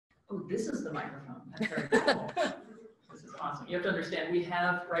Oh, this is the microphone. That's very cool. This is awesome. You have to understand, we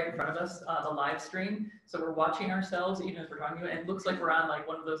have right in front of us the live stream. So we're watching ourselves even as we're talking to you. And it looks like we're on like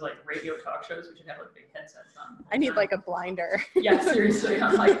one of those like radio talk shows. We should have like big headsets on. I need like a blinder. Yeah, seriously.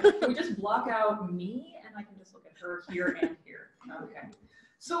 I'm like, can we just block out me and I can just look at her here and here. Okay.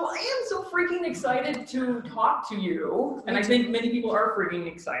 So I am so freaking excited to talk to you. And I think many people are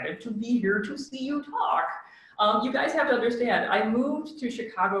freaking excited to be here to see you talk. You guys have to understand, I moved to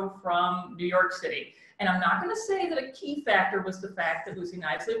Chicago from New York City. And I'm not going to say that a key factor was the fact that Lucy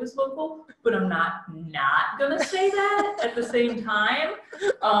Knisley was local, but I'm not going to say that at the same time.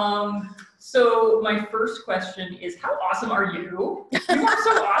 So my first question is, how awesome are you? You are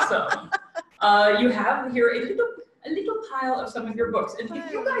so awesome. You have here a little pile of some of your books. And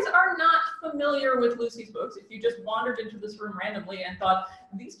if you guys are not familiar with Lucy's books, if you just wandered into this room randomly and thought,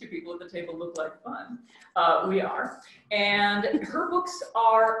 these two people at the table look like fun, we are. And her books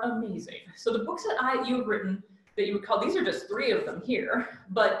are amazing. So the books that you've written that you would call, these are just 3 of them here,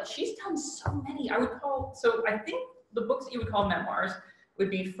 but she's done so many. So I think the books that you would call memoirs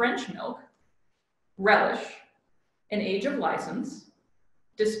would be French Milk, Relish, An Age of License,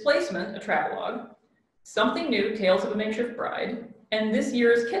 Displacement, a travelogue, Something New, Tales of a Makeshift Bride, and this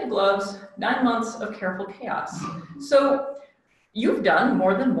year's Kid Gloves, 9 Months of Careful Chaos. So you've done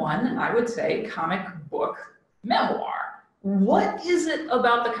more than one, I would say, comic book memoir. What is it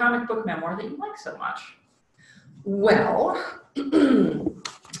about the comic book memoir that you like so much? Well,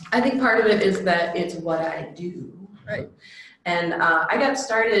 I think part of it is that it's what I do, right? And I got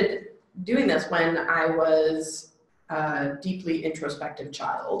started doing this when I was a deeply introspective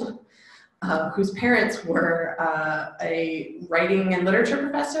child. Whose parents were a writing and literature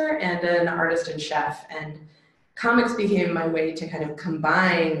professor and an artist and chef. And comics became my way to kind of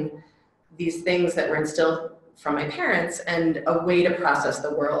combine these things that were instilled from my parents and a way to process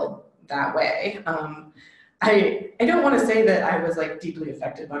the world that way. I don't want to say that I was like deeply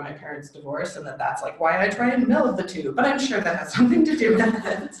affected by my parents' divorce and that that's like why I try and meld the two, but I'm sure that has something to do with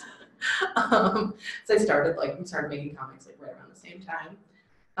it. So we started making comics like right around the same time.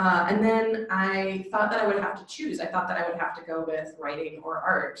 And then I thought that I would have to choose. I thought that I would have to go with writing or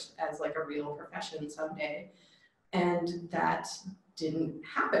art as like a real profession someday. And that didn't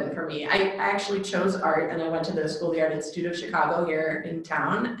happen for me. I actually chose art and I went to the School of the Art Institute of Chicago here in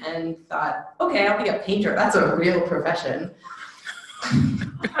town and thought, okay, I'll be a painter. That's a real profession.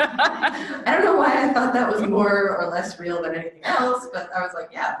 I don't know why I thought that was more or less real than anything else, but I was like,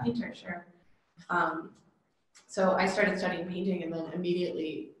 yeah, painter, sure. So I started studying painting and then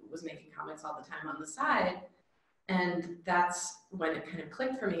immediately was making comics all the time on the side. And that's when it kind of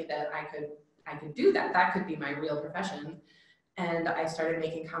clicked for me that I could do that. That could be my real profession. And I started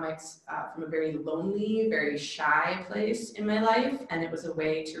making comics from a very lonely, very shy place in my life. And it was a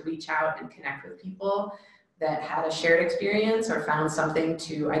way to reach out and connect with people that had a shared experience or found something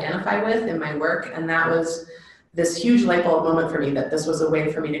to identify with in my work. And that was this huge light bulb moment for me, that this was a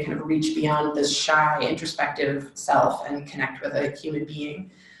way for me to kind of reach beyond this shy, introspective self and connect with a human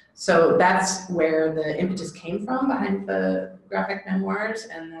being. So that's where the impetus came from behind the graphic memoirs,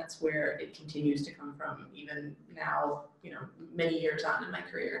 and that's where it continues to come from even now, many years on in my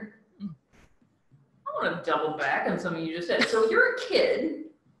career. I want to double back on something you just said. So you're a kid,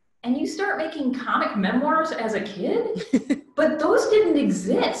 and you start making comic memoirs as a kid? But those didn't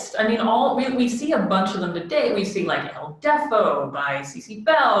exist. I mean, we see a bunch of them today. We see like El Defo by C.C.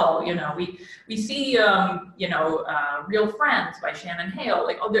 Bell. We see Real Friends by Shannon Hale.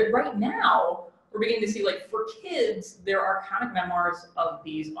 Like right now, we're beginning to see like for kids, there are comic memoirs of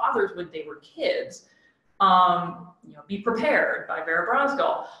these authors when they were kids. Be Prepared by Vera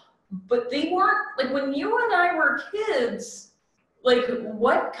Brosgol. But they weren't like when you and I were kids. Like,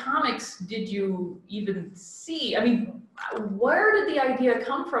 what comics did you even see? I mean, where did the idea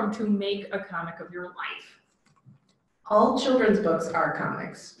come from to make a comic of your life? All children's books are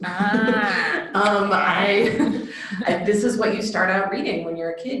comics. This is what you start out reading when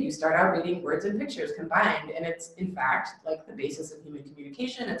you're a kid. You start out reading words and pictures combined, and it's, in fact, like the basis of human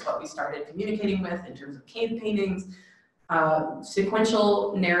communication. It's what we started communicating with in terms of cave paintings.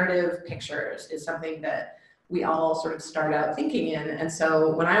 Sequential narrative pictures is something that we all sort of start out thinking in. And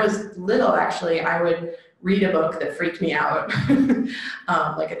so when I was little, actually, I would read a book that freaked me out,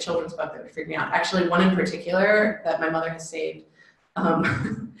 like a children's book that would freak me out. Actually, one in particular that my mother has saved,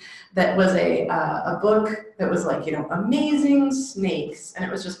 that was a book that was like, amazing snakes. And it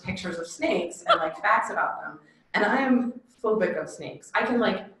was just pictures of snakes and like facts about them. And I am phobic of snakes. I can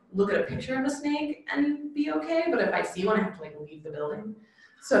like look at a picture of a snake and be okay, but if I see one, I have to like leave the building.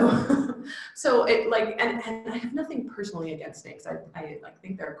 So it like, and I have nothing personally against snakes. I like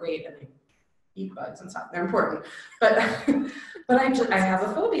think they're great and they eat bugs and stuff. They're important, but I have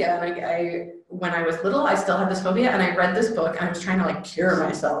a phobia, and when I was little, I still had this phobia, and I read this book, and I was trying to like cure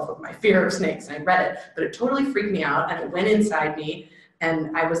myself of my fear of snakes, and I read it, but it totally freaked me out, and it went inside me,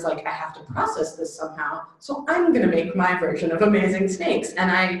 and I was like, I have to process this somehow, so I'm gonna make my version of Amazing Snakes, and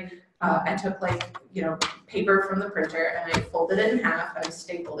I took like, you know, paper from the printer, and I folded it in half, and I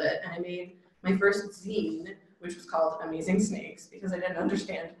stapled it, and I made my first zine, which was called Amazing Snakes, because I didn't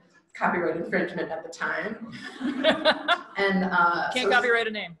understand copyright infringement at the time. And can't copyright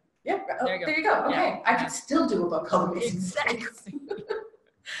a name. Yeah, there you go. Okay, Yeah. I could still do a book called Amazing Snakes.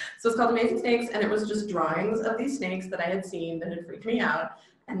 So it's called Amazing Snakes, and it was just drawings of these snakes that I had seen that had freaked me out,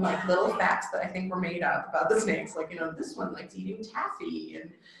 and like little facts that I think were made up about the snakes, like, you know, this one likes eating taffy,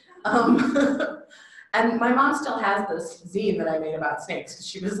 and and my mom still has this zine that I made about snakes, because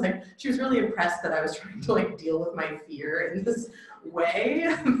she was really impressed that I was trying to like deal with my fear in this way,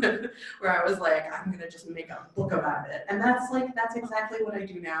 where I was like, I'm gonna just make a book about it. And that's exactly what I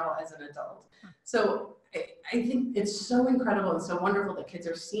do now as an adult. So I think it's so incredible and so wonderful that kids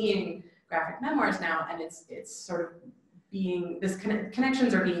are seeing graphic memoirs now, and it's sort of being, this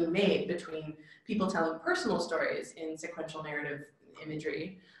connections are being made between people telling personal stories in sequential narrative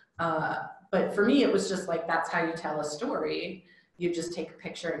imagery. But for me, it was just like, that's how you tell a story. You just take a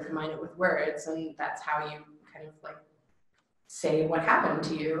picture and combine it with words, and that's how you kind of like say what happened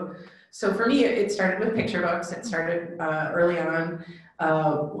to you. So for me, it started with picture books. It started early on,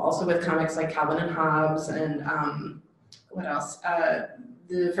 also with comics like Calvin and Hobbes, and what else?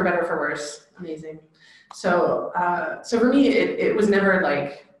 The For Better or For Worse, amazing. So so for me, it was never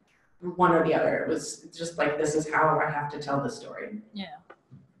like one or the other. It was just like, this is how I have to tell the story. Yeah.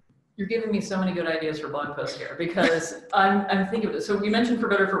 You're giving me so many good ideas for blog posts here, because I'm thinking of it. So we mentioned For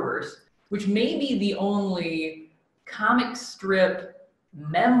Better or For Worse, which may be the only comic strip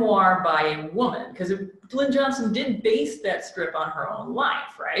memoir by a woman, because Lynn Johnson did base that strip on her own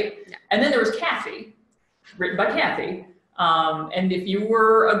life, right? Yeah. And then there was Kathy, written by Kathy. And if you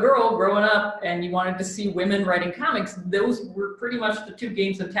were a girl growing up and you wanted to see women writing comics, those were pretty much the two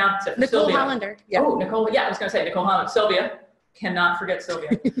games in town, except for Nicole Sylvia. Hollander. Yeah. Oh, Nicole. Yeah, I was going to say Nicole Hollander. Sylvia. Cannot forget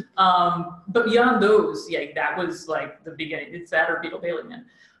Sylvia. But beyond those, yeah, that was like the beginning. It's that or Beetle Bailey Man.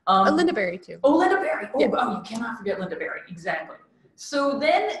 Linda Berry too. Oh, Linda Berry. Oh, yeah. Oh, you cannot forget Linda Berry. Exactly. So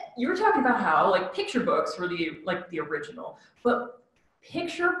then you were talking about how like picture books were the original, but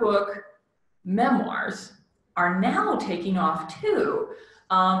picture book memoirs are now taking off too.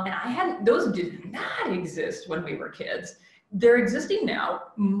 And those did not exist when we were kids. They're existing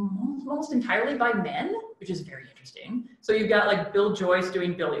now almost entirely by men, which is very interesting. So you've got like Bill Joyce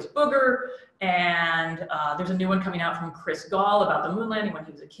doing Billy's Booger, and there's a new one coming out from Chris Gall about the moon landing when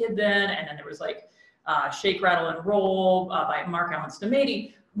he was a kid then, and then there was like Shake, Rattle, and Roll by Mark Allen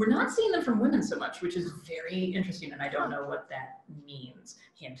Stamati. We're not seeing them from women so much, which is very interesting, and I don't know what that means.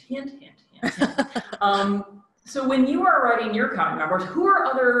 Hint, hint, hint, hint. So when you are writing your comic memoirs, who are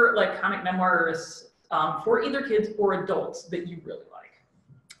other like comic memoirists for either kids or adults that you really like?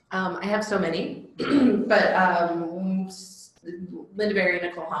 I have so many, but Linda Berry,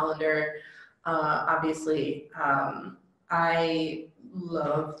 Nicole Hollander, obviously, I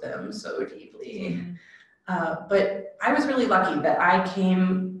love them so deeply. But I was really lucky that I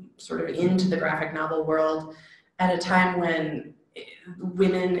came sort of into the graphic novel world at a time when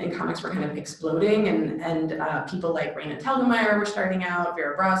women in comics were kind of exploding, and people like Raina Telgemeier were starting out,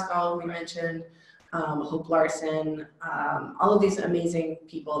 Vera Brosgall, we mentioned, Hope Larson, all of these amazing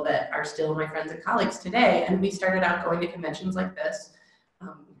people that are still my friends and colleagues today. And we started out going to conventions like this,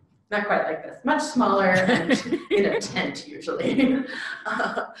 not quite like this, much smaller and in a tent usually.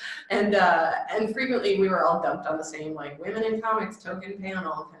 And frequently we were all dumped on the same like women in comics token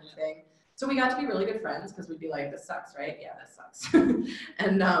panel kind of thing. So we got to be really good friends because we'd be like, this sucks, right? Yeah, this sucks.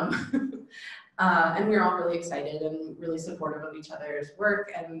 And we were all really excited and really supportive of each other's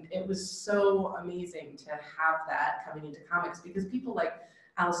work. And it was so amazing to have that coming into comics, because people like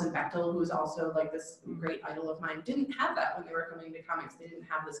Alison Bechtel, who's also like this great idol of mine, didn't have that when they were coming to comics. They didn't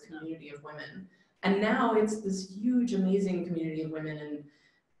have this community of women. And now it's this huge, amazing community of women. And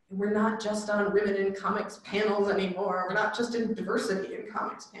we're not just on women in comics panels anymore. We're not just in diversity in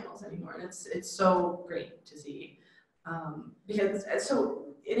comics panels anymore. And it's so great to see. Because, so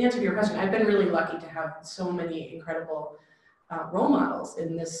in answer to your question, I've been really lucky to have so many incredible role models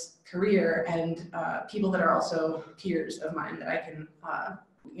in this career, and people that are also peers of mine that I can,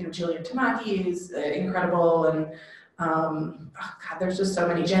 you know, Jillian Tamaki is incredible, and oh God, there's just so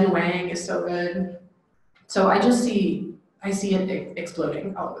many. Jen Wang is so good. So I just see I see it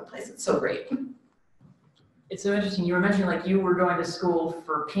exploding all over the place. It's so great. It's so interesting. You were mentioning like you were going to school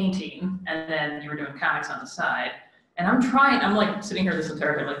for painting and then you were doing comics on the side. And I'm like sitting here this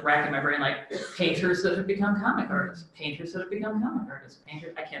entire time, like racking my brain, like painters that have become comic artists, painters that have become comic artists,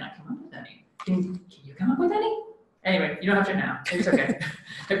 painters. I cannot come up with any. Can you come up with any? Anyway, you don't have to now. It's okay.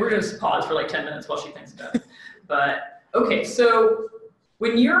 Like we're going to pause for like 10 minutes while she thinks about it. But okay, so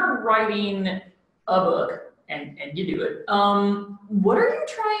when you're writing a book and you do it, what are you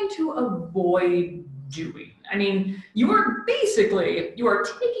trying to avoid doing? I mean, you are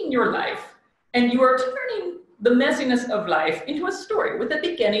taking your life and you are turning the messiness of life into a story with a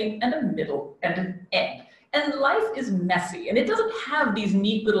beginning and a middle and an end. And life is messy and it doesn't have these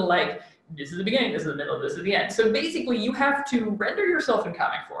neat little like, this is the beginning, this is the middle, this is the end. So basically you have to render yourself in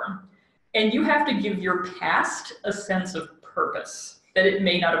comic form and you have to give your past a sense of purpose that it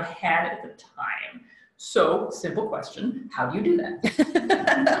may not have had at the time. So, simple question, how do you do that?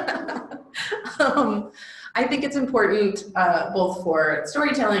 I think it's important both for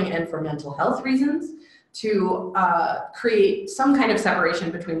storytelling and for mental health reasons to create some kind of separation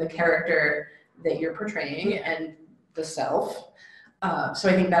between the character that you're portraying and the self. So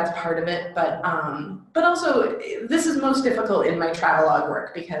I think that's part of it, but also this is most difficult in my travelogue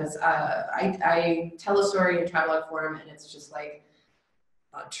work because I tell a story in travelogue form and it's just like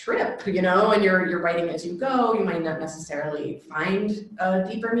a trip, you know, and you're writing as you go. You might not necessarily find a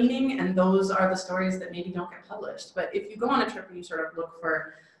deeper meaning, and those are the stories that maybe don't get published. But if you go on a trip and you sort of look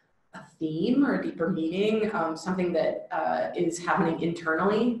for a theme or a deeper meaning, something that is happening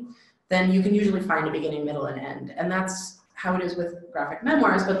internally, then you can usually find a beginning, middle, and end. And that's how it is with graphic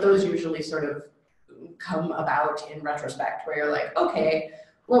memoirs, but those usually sort of come about in retrospect, where you're like, okay,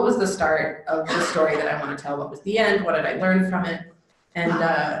 what was the start of the story that I want to tell? What was the end? What did I learn from it? And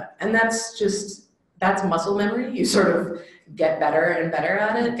that's muscle memory. You sort of get better and better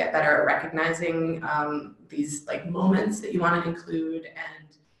at it, get better at recognizing these like moments that you want to include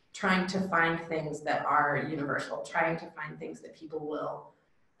and trying to find things that are universal, trying to find things that people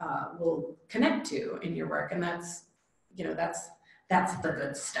will connect to in your work. And that's, you know, that's the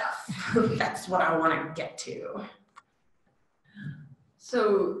good stuff. That's what I want to get to.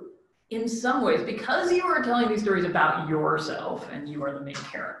 So in some ways, because you are telling these stories about yourself and you are the main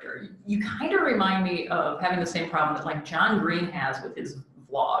character, you kind of remind me of having the same problem that like John Green has with his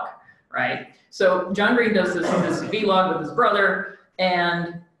vlog, right? So John Green does this vlog with his brother,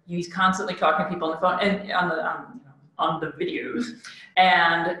 and he's constantly talking to people on the phone and on the videos.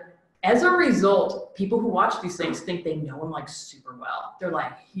 And as a result, people who watch these things think they know him like super well. They're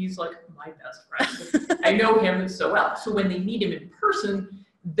like, he's like my best friend. I know him so well. So when they meet him in person,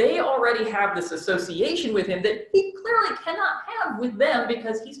 they already have this association with him that he clearly cannot have with them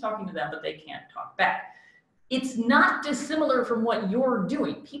because he's talking to them, but they can't talk back. It's not dissimilar from what you're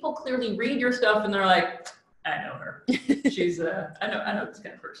doing. People clearly read your stuff and they're like, I know her. She's I know this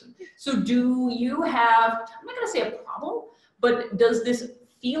kind of person. So do you have, I'm not gonna say a problem, but does this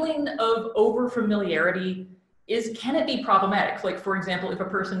feeling of over familiarity, can it be problematic? Like for example, if a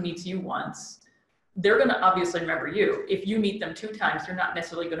person meets you once, they're going to obviously remember you. If you meet them 2 times, you're not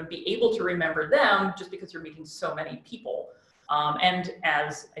necessarily going to be able to remember them just because you're meeting so many people. And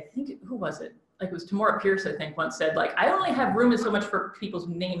as I think, who was it? Like it was Tamora Pierce, I think, once said, like, I only have room so much for people's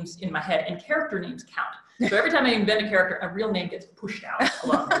names in my head, and character names count. So every time I invent a character, a real name gets pushed out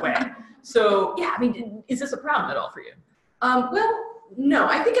along the way. So yeah, I mean, is this a problem at all for you? Well, no,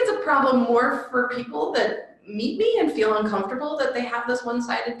 I think it's a problem more for people that meet me and feel uncomfortable that they have this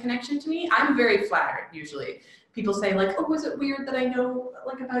one-sided connection to me. I'm very flattered usually. People say like, oh, is it weird that I know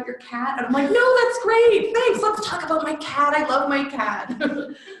like about your cat? And I'm like, no, that's great. Thanks. Let's talk about my cat. I love my cat.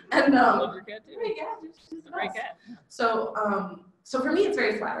 And I love your cat too. Yeah, she's the Great best. cat. So for me, it's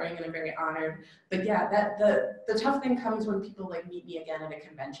very flattering and I'm very honored. But yeah, the tough thing comes when people like meet me again at a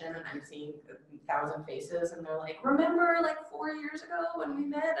convention and I'm seeing 1,000 faces and they're like, remember like 4 years ago when we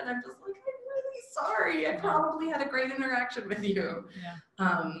met? And I'm just like, I'm really sorry. I probably had a great interaction with you.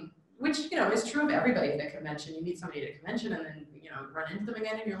 Yeah. Which, you know, is true of everybody at a convention. You meet somebody at a convention and then, you know, run into them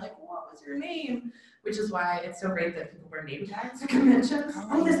again and you're like, what was your name? Which is why it's so great that people wear name tags at conventions.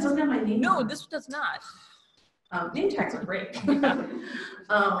 Oh, this doesn't have my name. No, this does not. Name tags are great. And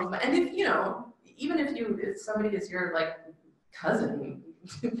if, you know, even if somebody is your like cousin,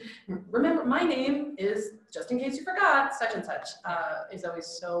 remember my name is, just in case you forgot, such and such, is always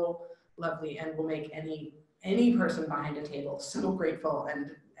so lovely and will make any person behind a table so grateful and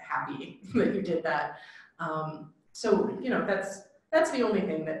happy that you did that. So, you know, that's the only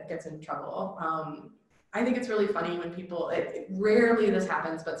thing that gets in trouble. I think it's really funny when people, rarely this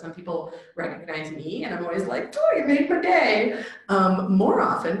happens, but some people recognize me and I'm always like, oh, you made my day. More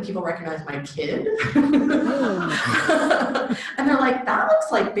often, people recognize my kid. And they're like, that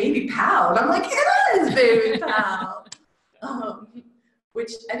looks like baby Pal. And I'm like, it is baby Pal.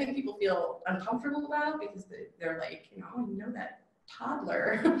 Which I think people feel uncomfortable about because they're like, you know that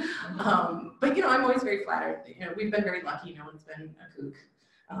toddler. But I'm always very flattered. We've been very lucky. No one's been a kook.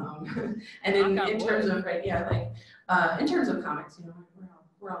 And in terms of in terms of comics,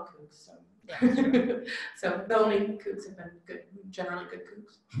 we're all kooks. So Yeah. so the only kooks have been good, generally good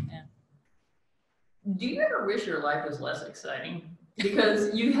kooks. Yeah. Do you ever wish your life was less exciting?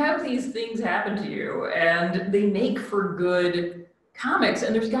 Because you have these things happen to you, and they make for good comics.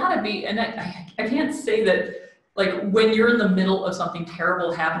 And there's got to be, and I can't say that, like, when you're in the middle of something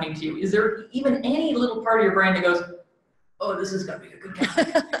terrible happening to you, is there even any little part of your brain that goes, oh, this is gonna be a good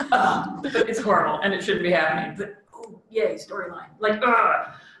comic. But it's horrible and it shouldn't be happening. But, oh, yay, storyline. Like,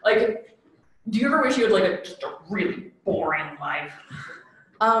 do you ever wish you had just a really boring life?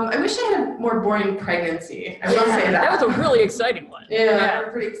 I wish I had a more boring pregnancy. I will say that. That was a really exciting one. Yeah,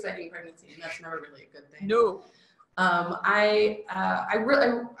 a pretty exciting pregnancy, and that's never really a good thing. No. I've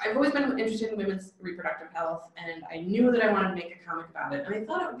always been interested in women's reproductive health, and I knew that I wanted to make a comic about it. And I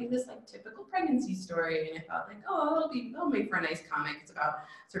thought it would be this typical pregnancy story, and I thought it'll make for a nice comic. It's about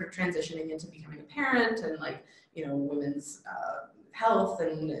sort of transitioning into becoming a parent and women's health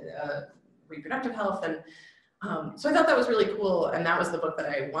and reproductive health, and so I thought that was really cool, and that was the book that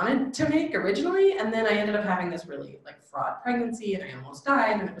I wanted to make originally. And then I ended up having this really fraught pregnancy, and I almost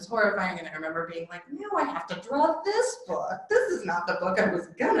died, and it was horrifying. And I remember being like, now I have to draw this book. This is not the book I was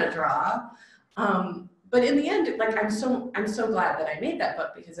gonna draw. But in the end, I'm so glad that I made that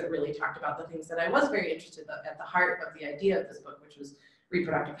book, because it really talked about the things that I was very interested in, at the heart of the idea of this book, which was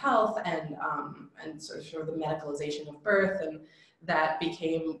reproductive health and sort of the medicalization of birth, and that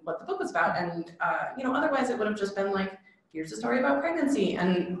became what the book was about. And otherwise it would have just been here's a story about pregnancy,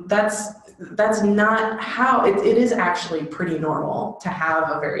 and that's not how it is. Actually pretty normal to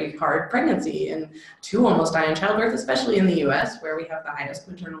have a very hard pregnancy and to almost die in childbirth, especially in the US, where we have the highest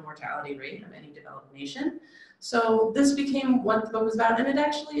maternal mortality rate of any developed nation. So this became what the book was about, and it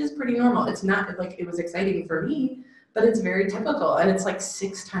actually is pretty normal. It's not it was exciting for me, but it's very typical, and it's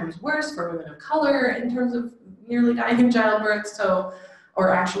 6 times worse for women of color in terms of nearly dying in childbirth, or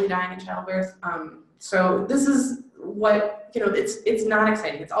actually dying in childbirth. So this is what, it's not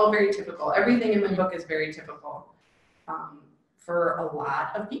exciting. It's all very typical. Everything in my book is very typical for a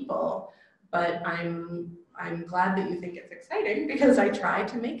lot of people, but I'm glad that you think it's exciting, because I try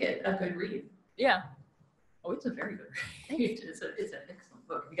to make it a good read. Yeah. Oh, it's a very good read. It's an excellent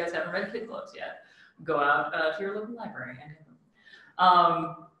book. If you guys haven't read Kid Gloves yet, go out to your local library and get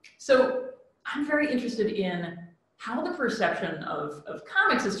them. So I'm very interested in how the perception of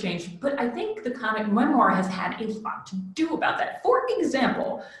comics has changed, but I think the comic memoir has had a lot to do about that. For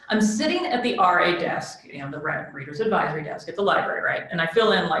example, I'm sitting at the RA desk, the Reader's Advisory desk at the library, right? And I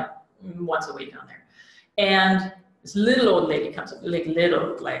fill in once a week on there. And this little old lady comes up,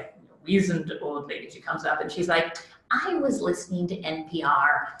 weazened old lady. She comes up and she's like, I was listening to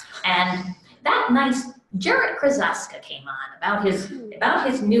NPR, and that nice Jared Krasaska came on about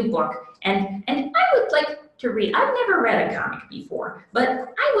his new book, and I would like to read. I've never read a comic before, but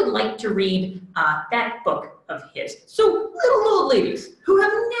I would like to read that book of his. So little old ladies who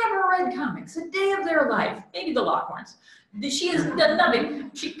have never read comics a day of their life, maybe the Lockhorns, she has done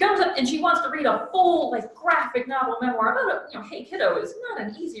nothing. She comes up and she wants to read a full graphic novel memoir about hey kiddo, is not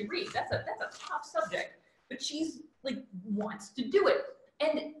an easy read. That's a tough subject, but she's wants to do it.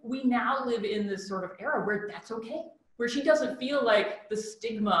 And we now live in this sort of era where that's okay, where she doesn't feel the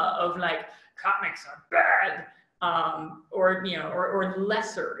stigma of comics are bad, or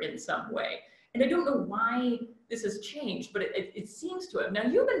lesser in some way. And I don't know why this has changed, but it seems to have. Now,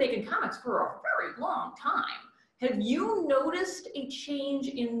 you've been making comics for a very long time. Have you noticed a change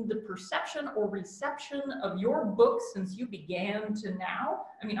in the perception or reception of your books since you began to now?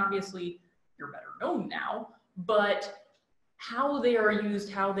 I mean, obviously, you're better known now, but how they are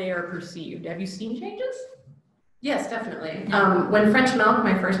used, how they are perceived. Have you seen changes? Yes, definitely. When French Milk,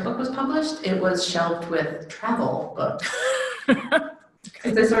 my first book, was published, it was shelved with travel books.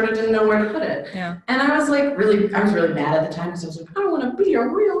 Because they sort of didn't know where to put it. Yeah. And I was really mad at the time, because I was like, I don't want to be a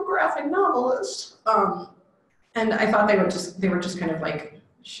real graphic novelist. And I thought they were just kind of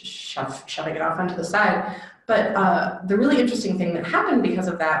shoving it off onto the side. But the really interesting thing that happened because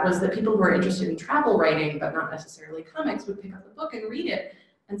of that was that people who were interested in travel writing, but not necessarily comics, would pick up the book and read it,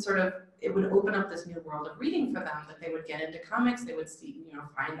 and sort of it would open up this new world of reading for them, that they would get into comics, they would see,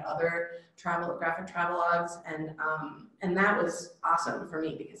 find other graphic travelogues, and that was awesome for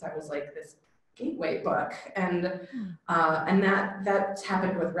me because I was like this gateway book, and that's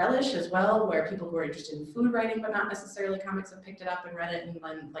happened with Relish as well, where people who are interested in food writing but not necessarily comics have picked it up and read it and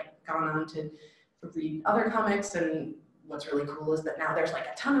then like gone on to read other comics. And what's really cool is that now there's like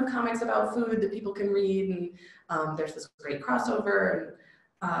a ton of comics about food that people can read, and there's this great crossover,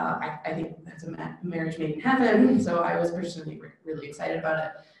 and I think that's a marriage made in heaven. So I was personally really excited about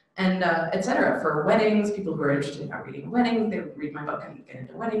it. And etc. For weddings, people who are interested in reading a wedding, they would read my book and get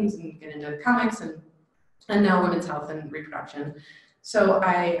into weddings and get into comics, and now women's health and reproduction. So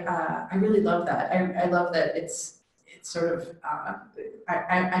I really love that. I love that it's sort of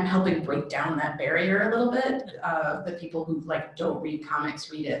I'm helping break down that barrier a little bit. The people who like don't read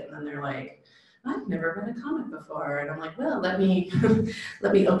comics read it, and then they're like, I've never read a comic before, and I'm like, well, let me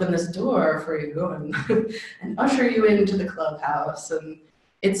open this door for you and usher you into the clubhouse. And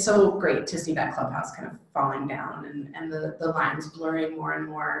it's so great to see that clubhouse kind of falling down and the lines blurring more and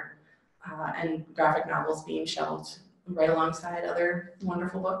more, and graphic novels being shelved right alongside other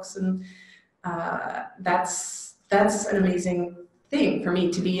wonderful books. And that's an amazing thing for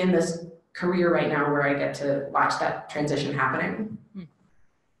me to be in this career right now where I get to watch that transition happening.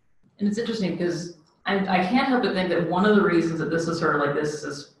 And it's interesting because I can't help but think that one of the reasons that this is sort of like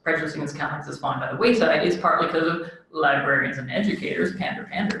this prejudice against comics is falling by the wayside is partly because of librarians and educators,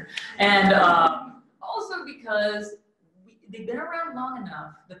 pander, and also because they've been around long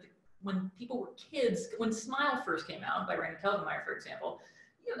enough that when people were kids, when Smile first came out by Randy Kelvenmeyer, for example,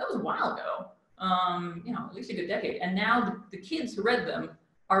 that was a while ago, at least a good decade, and now the kids who read them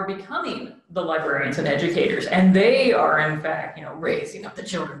are becoming the librarians and educators, and they are in fact, raising up the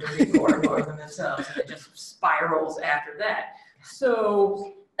children to read more and more than themselves, and it just spirals after that.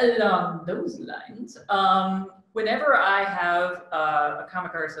 So along those lines, whenever I have a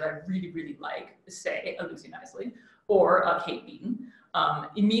comic artist that I really, really like, say a Lucy Knisley or a Kate Beaton,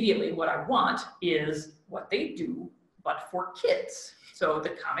 immediately what I want is what they do, but for kids. So the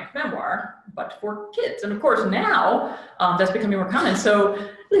comic memoir, but for kids. And of course now, that's becoming more common. So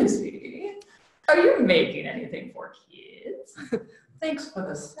Lucy, are you making anything for kids? Thanks for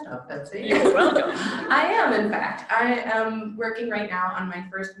the setup, Betsy. You're welcome. I am, in fact. I am working right now on my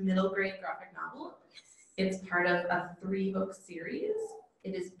first middle grade graphic novel. It's part of a 3-book series.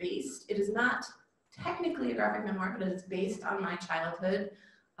 It is not technically a graphic memoir, but it is based on my childhood,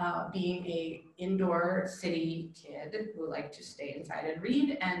 being a indoor city kid who liked to stay inside and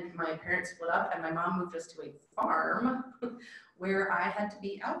read, and my parents split up and my mom moved us to a farm where I had to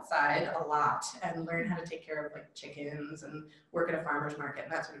be outside a lot and learn how to take care of like chickens and work at a farmer's market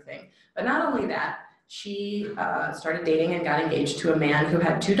and that sort of thing. But not only that, she started dating and got engaged to a man who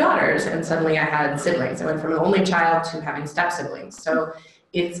had 2 daughters, and suddenly I had siblings. I went from an only child to having step-siblings. So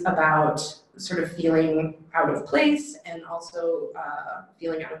it's about sort of feeling out of place, and also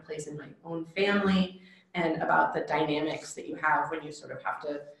feeling out of place in my own family, and about the dynamics that you have when you sort of have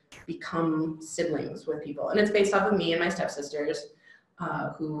to become siblings with people. And it's based off of me and my stepsisters,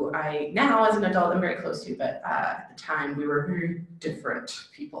 who I now as an adult am very close to, but at the time we were very different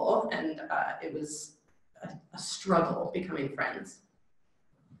people, and it was a struggle becoming friends.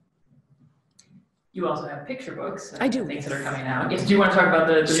 You also have picture books. I do. Things that are coming out. Yes. Do you want to talk about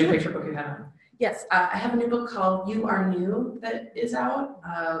the new picture book you have? Yes, I have a new book called You Are New that is out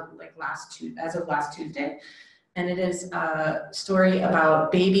as of last Tuesday. And it is a story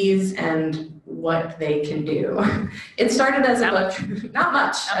about babies and what they can do. It started as a book, not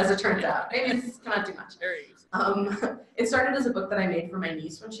much as it turns out. Babies cannot do much. It started as a book that I made for my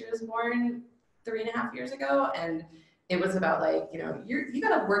niece when she was born 3.5 years ago. And it was about like, you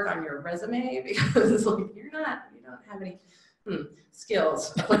gotta work on your resume because like you don't have any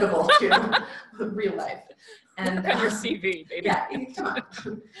skills applicable to real life. And on your CV, baby. Yeah, come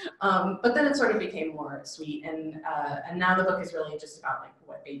on. But then it sort of became more sweet, and now the book is really just about like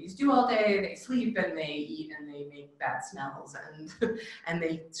what babies do all day. They sleep and they eat and they make bad smells and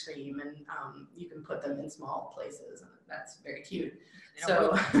they scream, and you can put them in small places, and that's very cute.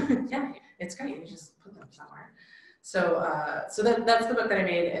 So yeah, it's great. You just put them somewhere. So that's the book that I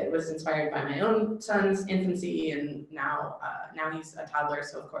made. It was inspired by my own son's infancy, and now he's a toddler.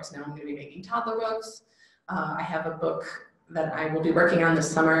 So of course now I'm going to be making toddler books. I have a book that I will be working on this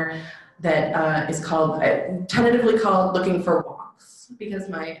summer that is tentatively called Looking for Walks, because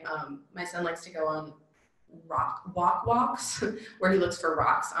my son likes to go on walks where he looks for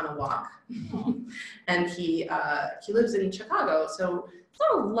rocks on a walk. And he lives in Chicago, so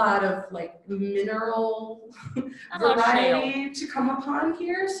not a lot of like mineral variety to come upon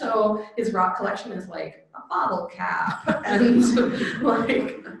here. So his rock collection is like a bottle cap and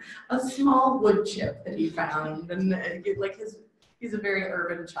like a small wood chip that he found, and like he's a very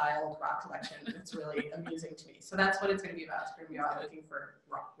urban child rock collection. It's really amusing to me. So that's what it's going to be about. It's going to be about looking for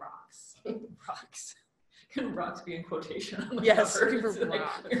rocks. Rocks. Can rocks be in quotation? On the Yes, cover? looking for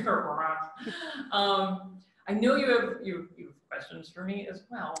Like, rock. I know you have questions for me as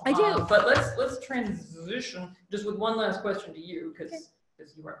well. I do. But let's transition just with one last question to you, because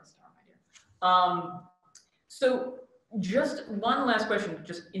you are the star, my dear. So just one last question,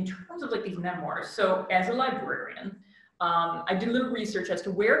 just in terms of like these memoirs. So as a librarian, I did a little research as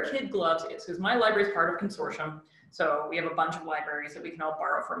to where Kid Gloves is, because my library is part of a consortium. So we have a bunch of libraries that we can all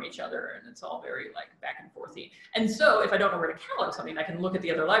borrow from each other, and it's all very like back and forthy. And so if I don't know where to catalog something, I can look at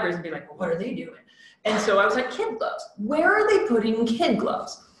the other libraries and be like, well, what are they doing? And so I was like, Kid Gloves. Where are they putting Kid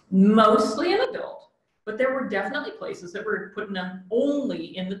Gloves? Mostly an adult, but there were definitely places that were putting them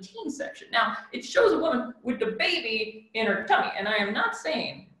only in the teen section. Now, it shows a woman with the baby in her tummy, and I am not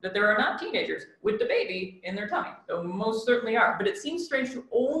saying that there are not teenagers with the baby in their tummy, though most certainly are, but it seems strange to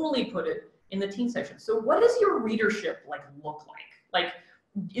only put it in the teen section. So what does your readership like look like? Like,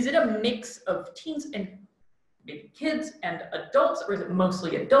 is it a mix of teens and maybe kids and adults, or is it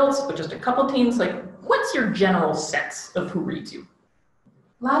mostly adults but just a couple teens? Like, what's your general sense of who reads you?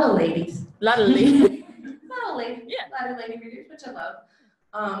 A lot of ladies. A lot of ladies. A lot of lady, Yeah. a lot of lady readers, which I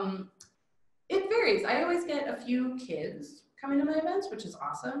love. It varies. I always get a few kids coming to my events, which is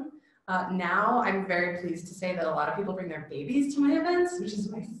awesome. Now I'm very pleased to say that a lot of people bring their babies to my events, which is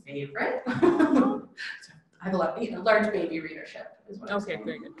my favorite. So I have a lot, large baby readership is what I'm saying.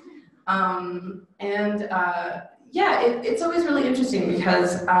 Very good. Yeah, it's always really interesting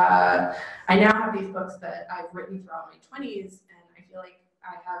because I now have these books that I've written throughout my 20s, and I feel like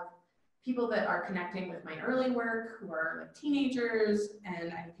I have people that are connecting with my early work who are like teenagers,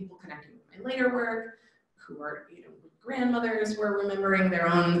 and I have people connecting with my later work who are, grandmothers who are remembering their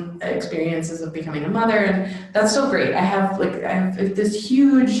own experiences of becoming a mother, and that's so great. I have this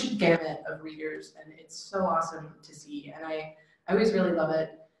huge gamut of readers, and it's so awesome to see, and I always really love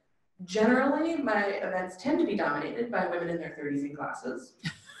it. Generally, my events tend to be dominated by women in their 30s in classes,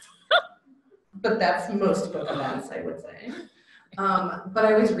 but that's most book events, I would say. But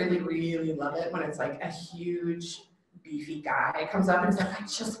I always really, really love it when it's like a huge, beefy guy comes up and is like, I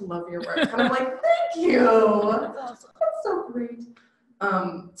just love your work. And I'm like, thank you. That's awesome. That's so great.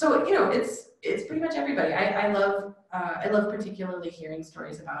 So, it's pretty much everybody. I love particularly hearing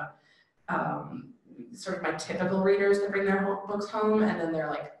stories about sort of my typical readers that bring their books home, and then they're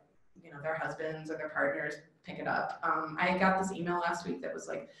like, their husbands or their partners pick it up. I got this email last week that was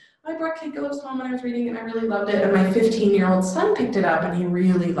like, I brought Kid Gloves home and I was reading it and I really loved it, and my 15-year-old son picked it up and he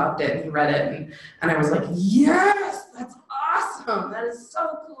really loved it and he read it, and I was like, yes, that's awesome. That is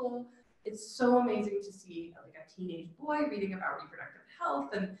so cool. It's so amazing to see like a teenage boy reading about reproductive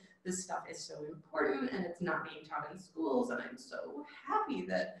health, and this stuff is so important and it's not being taught in schools, and I'm so happy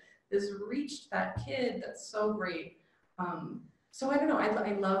that this reached that kid. That's so great. So I don't know, I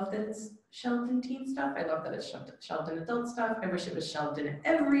love that it's shelved in teen stuff. I love that it's shelved in adult stuff. I wish it was shelved in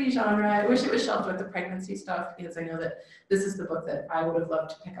every genre. I wish it was shelved with the pregnancy stuff, because I know that this is the book that I would have loved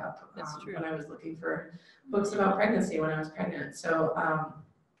to pick up when I was looking for books about pregnancy when I was pregnant. So,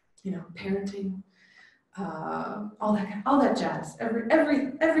 parenting, all that jazz,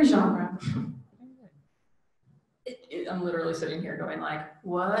 every genre. I'm literally sitting here going like,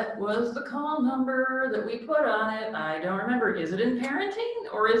 what was the call number that we put on it? I don't remember. Is it in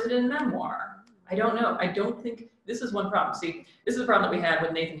parenting or is it in memoir? I don't know. I don't think, this is one problem. See, this is a problem that we had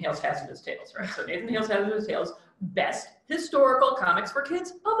with Nathan Hale's Hazardous Tales, right? So Nathan Hale's Hazardous Tales, best historical comics for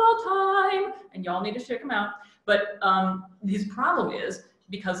kids of all time. And y'all need to check them out. But his problem is,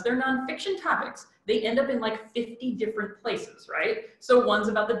 because they're nonfiction topics, they end up in like 50 different places, right? So one's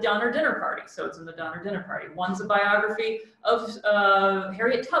about the Donner Dinner Party, so it's in the Donner Dinner Party. One's a biography of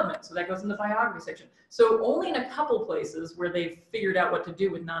Harriet Tubman, so that goes in the biography section. So only in a couple places where they've figured out what to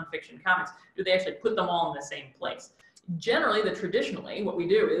do with nonfiction comics do they actually put them all in the same place. Generally, traditionally, what we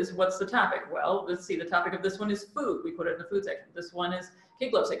do is, what's the topic? Well, let's see, the topic of this one is food. We put it in the food section. This one is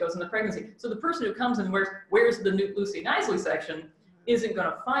Kid Gloves, it goes in the pregnancy. So the person who comes and where's the new Lucy Knisley section isn't going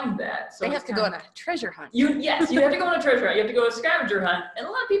to find that. So they have to go on a treasure hunt. Yes, you have to go on a treasure hunt. You have to go on a scavenger hunt. And a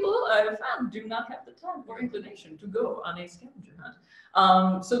lot of people I've found do not have the time or inclination to go on a scavenger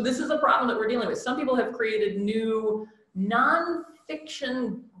hunt. So this is a problem that we're dealing with. Some people have created new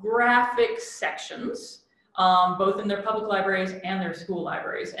nonfiction graphic sections, both in their public libraries and their school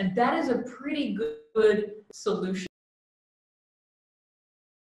libraries. And that is a pretty good solution.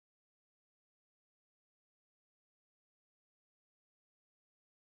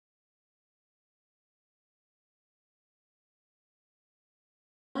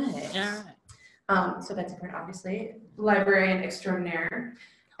 So Betsy Bird, obviously, librarian extraordinaire,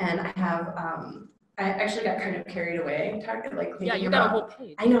 and I have, I actually got kind of carried away, like Yeah, thinking you got a about, whole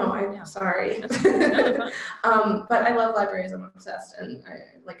page. I know, I'm Yeah. sorry. That's But I love libraries, I'm obsessed, and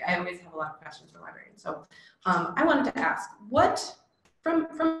I always have a lot of questions for librarians. So I wanted to ask, what, from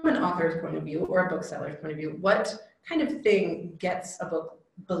an author's point of view or a bookseller's point of view, what kind of thing gets a book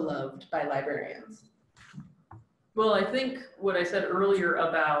beloved by librarians? Well, I think what I said earlier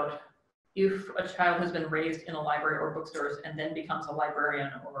about if a child has been raised in a library or bookstores and then becomes a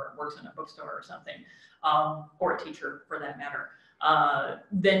librarian or works in a bookstore or something, or a teacher for that matter,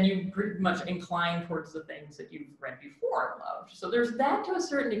 then you pretty much incline towards the things that you've read before and loved. So there's that to a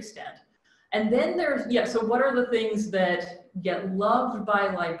certain extent. And then there's, yeah, so what are the things that get loved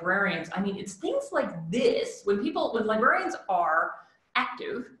by librarians? I mean, it's things like this. When librarians are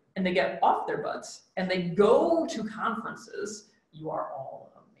active and they get off their butts and they go to conferences, you are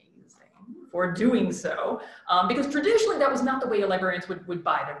all amazing for doing so. Because traditionally that was not the way librarians would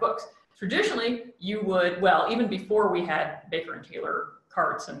buy their books. Traditionally, you would, well, even before we had Baker and Taylor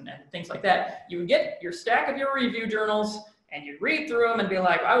carts and things like that, you would get your stack of your review journals and you'd read through them and be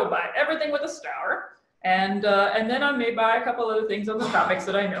like, I will buy everything with a star. And then I may buy a couple other things on the topics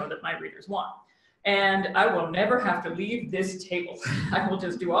that I know that my readers want. And I will never have to leave this table. I will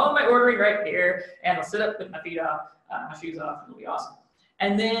just do all my ordering right here, and I'll sit up with my feet up, my shoes off, and it'll be awesome.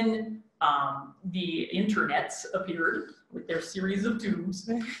 And then the internets appeared with their series of tubes,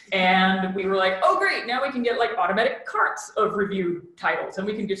 and we were like, oh great, now we can get like automatic carts of review titles, and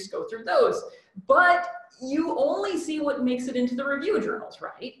we can just go through those. But you only see what makes it into the review journals,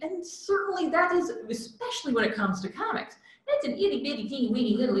 right? And certainly that is, especially when it comes to comics, that's an itty bitty teeny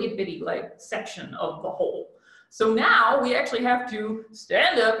weeny little itty bitty like section of the whole. So now we actually have to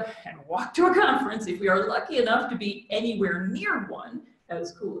stand up and walk to a conference if we are lucky enough to be anywhere near one,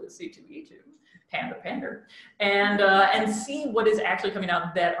 as cool as C2E2, pander, and see what is actually coming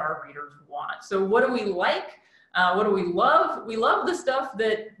out that our readers want. So what do we like? What do we love? We love the stuff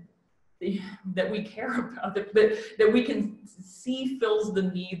that we care about, that we can see fills the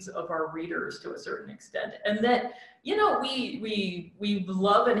needs of our readers to a certain extent. And that, you know, we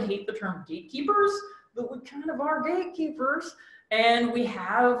love and hate the term gatekeepers, but we kind of are gatekeepers. And we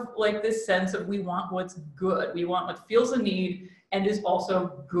have like this sense of we want what's good. We want what feels a need and is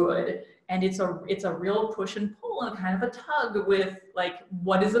also good. And it's a real push and pull and kind of a tug with like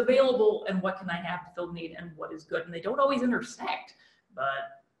what is available and what can I have to fill the need and what is good. And they don't always intersect,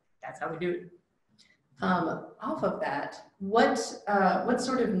 but that's how we do it. Off of that, what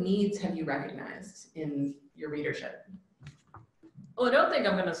sort of needs have you recognized in your readership? Well, I don't think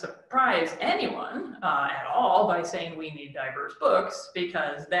I'm going to surprise anyone at all by saying we need diverse books,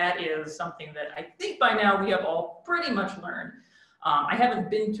 because that is something that I think by now we have all pretty much learned. I haven't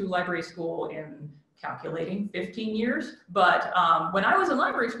been to library school in calculating 15 years, but when I was in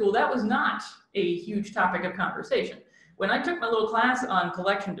library school, that was not a huge topic of conversation. When I took my little class on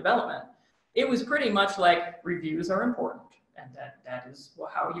collection development, it was pretty much like reviews are important. And that is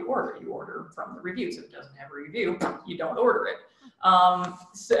how you order. You order from the reviews. If it doesn't have a review, you don't order it.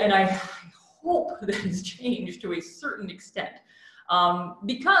 And I hope that has changed to a certain extent.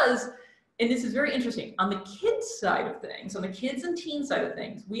 Because, and this is very interesting, on the kids side of things, on the kids and teen side of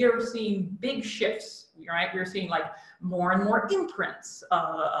things, we are seeing big shifts, right? We're seeing like more and more imprints,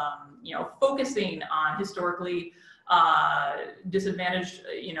 you know, focusing on historically disadvantaged,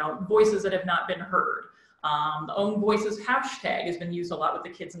 you know, voices that have not been heard. The own voices hashtag has been used a lot with the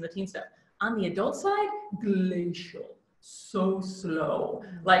kids and the teen stuff. On the adult side, glacial, so slow.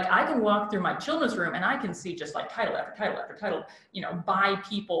 Like I can walk through my children's room and I can see just like title after title after title, you know, by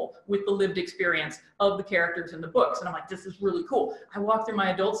people with the lived experience of the characters in the books. And I'm like, this is really cool. I walk through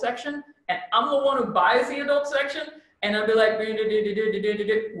my adult section and I'm the one who buys the adult section, and I'll be like,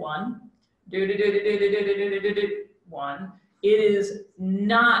 one. It is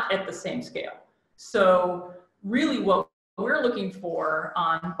not at the same scale. So really what we're looking for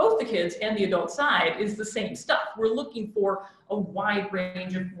on both the kids and the adult side is the same stuff. We're looking for a wide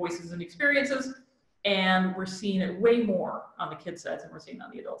range of voices and experiences, and we're seeing it way more on the kids' sides than we're seeing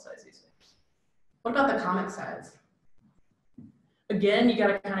on the adult sides these days. What about the comic sides? Again, you got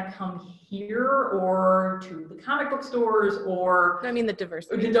to kind of come here or to the comic book stores, or I mean the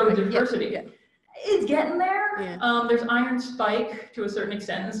diversity. Diversity. Yeah. It's getting there. Yeah. There's Iron Spike to a certain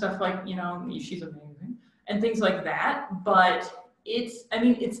extent and stuff like, you know, she's amazing and things like that. But it's, I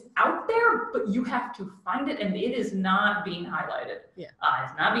mean, it's out there, but you have to find it, and it is not being highlighted. Yeah.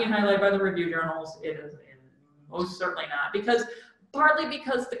 It's not being highlighted by the review journals. It is most certainly not, partly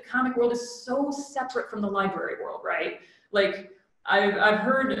because the comic world is so separate from the library world, right? Like I've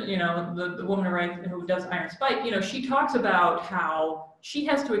heard, you know, the woman who does Iron Spike, you know, she talks about how she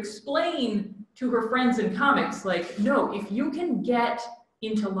has to explain to her friends in comics, like, no, if you can get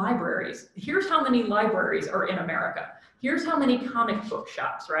into libraries, here's how many libraries are in America. Here's how many comic book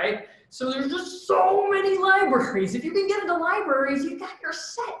shops, right? So there's just so many libraries. If you can get into libraries, you got your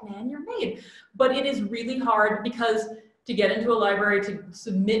set, man, you're made. But it is really hard because to get into a library, to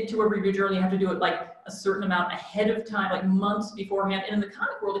submit to a review journal, you have to do it like a certain amount ahead of time, like months beforehand. And in the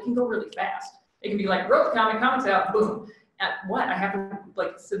comic world, it can go really fast. It can be like, wrote the comics out, boom. At what? I have to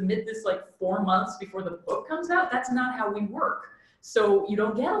like submit this like 4 months before the book comes out? That's not how we work. So you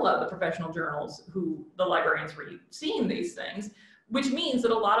don't get a lot of the professional journals who the librarians read seeing these things, which means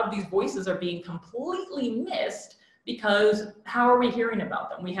that a lot of these voices are being completely missed because how are we hearing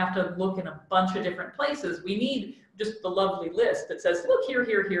about them? We have to look in a bunch of different places. We need just the lovely list that says, look here,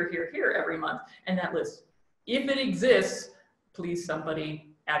 here, here, here, here every month. And that list, if it exists, please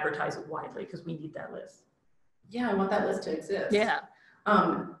somebody advertise it widely because we need that list. Yeah, I want that list to exist. Yeah.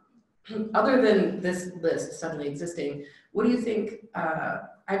 Other than this list suddenly existing, what do you think,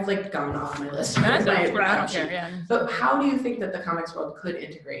 I've like gone off my list. That's what I don't care, yeah. So how do you think that the comics world could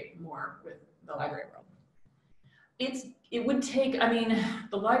integrate more with the library world? It would take, I mean,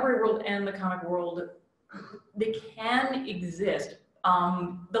 the library world and the comic world, they can exist.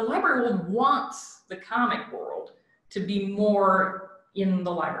 The library world wants the comic world to be more in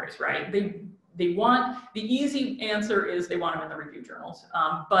the libraries, right? They want, the easy answer is they want them in the review journals.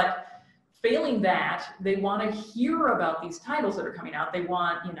 But failing that, they want to hear about these titles that are coming out. They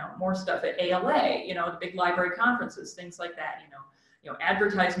want, you know, more stuff at ALA, you know, the big library conferences, things like that, you know,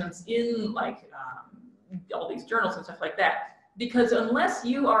 advertisements in like all these journals and stuff like that. Because unless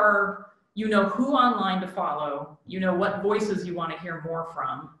you are, you know who online to follow, you know what voices you want to hear more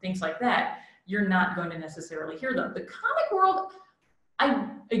from, things like that, you're not going to necessarily hear them. The comic world,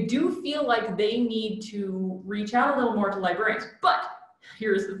 I do feel like they need to reach out a little more to librarians, but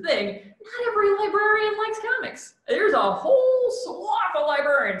here's the thing, not every librarian likes comics. There's a whole swath of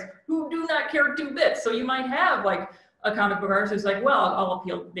librarians who do not care 2 bits. So you might have like a comic book artist who's like, well, I'll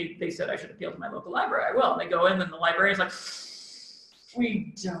appeal, they said I should appeal to my local library. I will. And they go in and the librarian's like,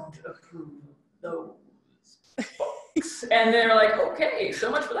 we don't approve of those books. And they're like, okay, so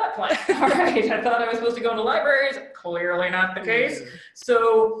much for that plan. All right, I thought I was supposed to go into libraries. Clearly not the case.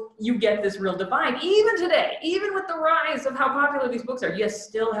 So you get this real divide. Even today, even with the rise of how popular these books are, you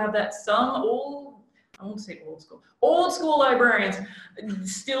still have that some old, I won't say old school librarians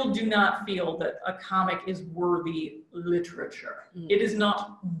still do not feel that a comic is worthy literature. It is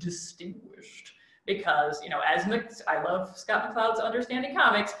not distinguished. Because, you know, I love Scott McCloud's Understanding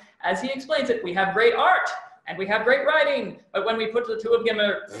Comics, as he explains it, we have great art and we have great writing, but when we put the 2 of them,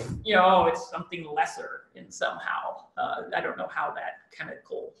 you know, it's something lesser in somehow. I don't know how that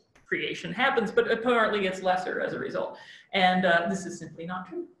chemical creation happens, but apparently it's lesser as a result. And this is simply not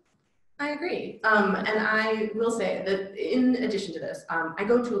true. I agree. And I will say that in addition to this, I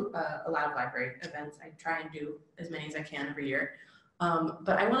go to a lot of library events. I try and do as many as I can every year.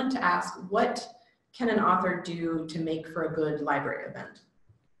 But I wanted to ask, what can an author do to make for a good library event?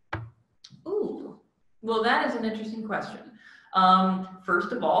 Ooh, well, that is an interesting question.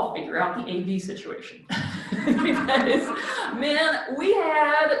 First of all, figure out the AV situation. Because, man, we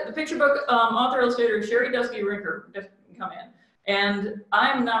had the picture book author illustrator Sherry Dusky-Rinker come in. And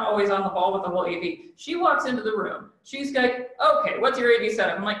I'm not always on the ball with the whole AV. She walks into the room. She's like, okay, what's your AV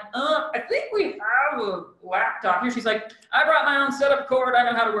setup? I'm like, I think we have a laptop here. She's like, I brought my own setup cord. I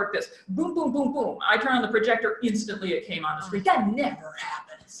know how to work this. Boom, boom, boom, boom. I turn on the projector. Instantly, it came on the screen. That never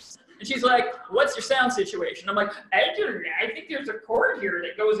happens. And she's like, what's your sound situation? I'm like, I think there's a cord here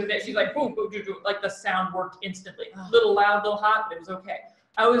that goes in there. She's like, boom, boom, boom, boom. Like the sound worked instantly. A little loud, a little hot, but it was okay.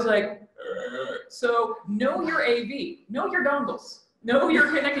 I was like, so know your AV, know your dongles, know your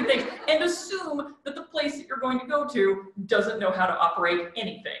connecting things, and assume that the place that you're going to go to doesn't know how to operate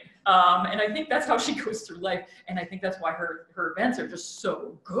anything. And I think that's how she goes through life. And I think that's why her events are just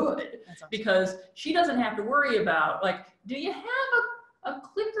so good, because she doesn't have to worry about, like, do you have a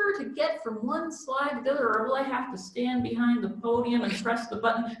clicker to get from one slide to the other, or will I have to stand behind the podium and press the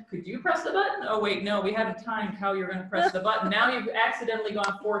button? Could you press the button? Oh wait, no, we haven't timed how you're gonna press the button. Now you've accidentally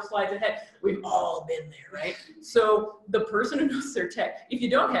gone 4 slides ahead. We've all been there, right? So the person who knows their tech, if you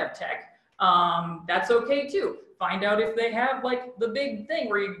don't have tech, that's okay too. Find out if they have like the big thing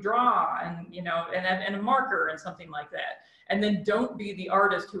where you draw and, you know, and a marker and something like that. And then don't be the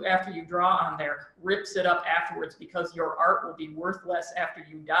artist who, after you draw on there, rips it up afterwards, because your art will be worth less after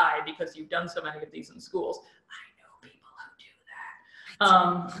you die because you've done so many of these in schools. I know people who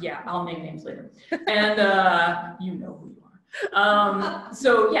do that. Yeah, I'll name names later. And you know who you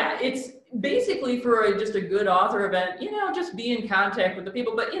So yeah, it's basically for just a good author event, you know, just be in contact with the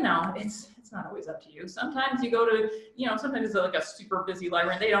people, but you know, it's not always up to you. Sometimes you go to, you know, sometimes it's like a super busy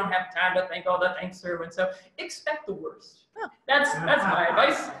library and they don't have time to think all the things through, and so expect the worst. Oh. That's my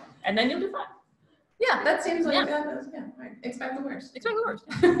advice, and then you'll do fine. Yeah, that seems like right. Expect the worst. Expect the worst.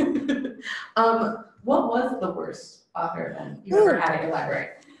 What was the worst author event you ever had at your library?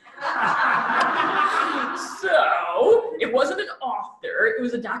 So it wasn't an author, it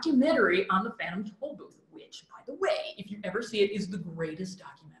was a documentary on the Phantom Tollbooth, which, by the way, if you ever see it, is the greatest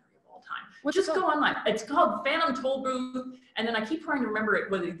documentary of all time. Just go online. It's called Phantom Tollbooth, and then I keep trying to remember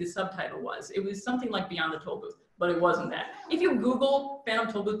what the subtitle was. It was something like Beyond the Tollbooth, but it wasn't that. If you Google Phantom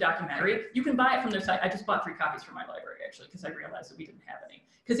Tollbooth documentary, you can buy it from their site. I just bought 3 copies for my library, actually, because I realized that we didn't have any.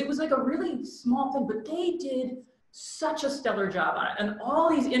 Because it was like a really small thing, but they did such a stellar job on it. And all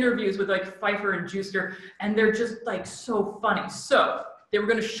these interviews with like Pfeiffer and Juster, and they're just like so funny. So they were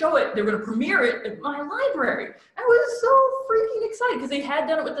going to show it, they were going to premiere it at my library. I was so freaking excited because they had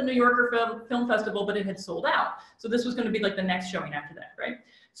done it with the New Yorker Film Festival, but it had sold out. So this was going to be like the next showing after that, right?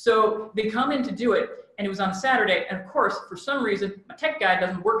 So they come in to do it, and it was on Saturday. And of course, for some reason, my tech guy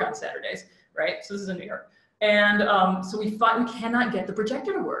doesn't work on Saturdays, right? So this is in New York. And so we cannot get the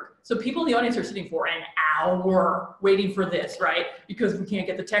projector to work. So people in the audience are sitting for an hour waiting for this, right? Because we can't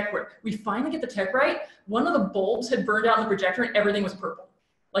get the tech work. We finally get the tech right. One of the bulbs had burned out in the projector and everything was purple.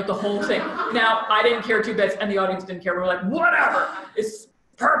 Like the whole thing. Now, I didn't care 2 bits and the audience didn't care. We were like, whatever, it's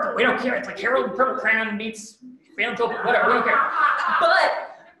purple, we don't care. It's like Harold Purple Crayon meets Phantom Tollbooth, whatever, we don't care.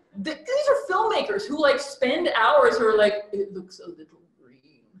 But these are filmmakers who like spend hours who are like, it looks a little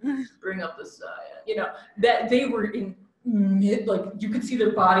green, bring up the side. You know, that they were in like you could see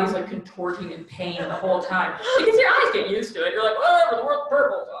their bodies like contorting in pain the whole time. Because your eyes get used to it. You're like, whatever, the world's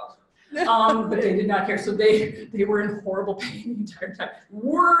purple. But they did not care. So they were in horrible pain the entire time.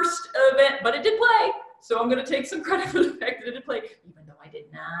 Worst event, but it did play. So I'm gonna take some credit for the fact that it did play, even though I did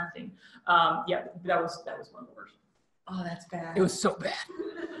nothing. Yeah, that was one of the worst. Oh, that's bad. It was so bad.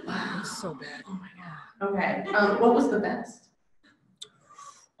 Wow, it was so bad. Oh my God. Okay. What was the best?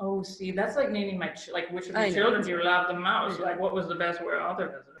 Oh, see, that's like naming my, which of your children do you love the most? Like, what was the best author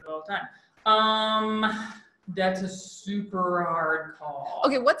visit of all time? That's a super hard call.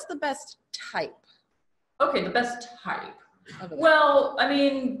 Okay, what's the best type? Okay, the best type. Well, I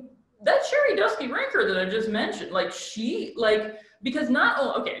mean, that Sherry Dusky Rinker that I just mentioned, like she, like, because not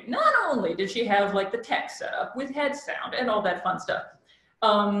only did she have like the tech setup with head sound and all that fun stuff,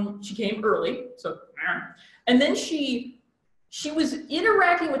 she came early, so, and then she was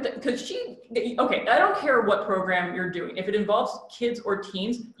interacting with because okay, I don't care what program you're doing. If it involves kids or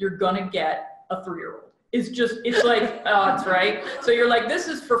teens, you're gonna get a 3-year-old. It's like odds, right? So you're like, this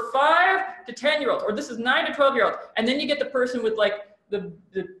is for 5 to 10-year-olds, or this is 9 to 12-year-olds. And then you get the person with like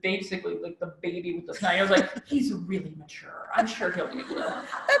basically like the baby with the snot. I was like, he's really mature. I'm sure he'll be good.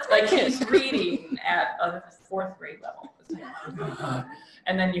 That's like he's reading at a 4th grade level. It's like, oh my God.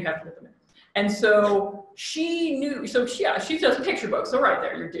 And then you have to put them in. And so she knew, so she does picture books. So right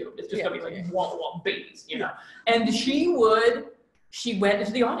there, you're doomed. It's just gonna be like wall-to-wall babies, you know? And she went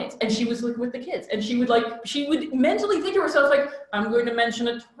into the audience and she was like with the kids and she would mentally think to herself, like, I'm going to mention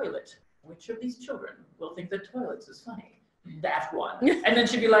a toilet. Which of these children will think that toilets is funny? That one. And then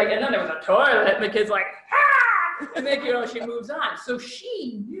she'd be like, and then there was a toilet and the kid's like, ah! And then, you know, she moves on. So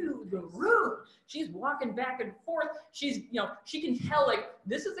she knew the room. She's walking back and forth. She's, you know, she can tell, like,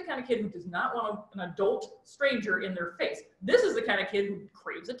 this is the kind of kid who does not want an adult stranger in their face. This is the kind of kid who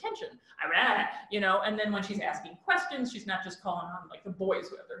craves attention. You know, and then when she's asking questions, she's not just calling on, like, the boys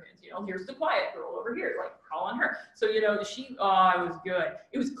who have their hands, you know, here's the quiet girl over here, like, call on her. So, you know, it was good.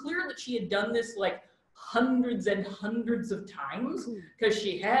 It was clear that she had done this, like, hundreds and hundreds of times because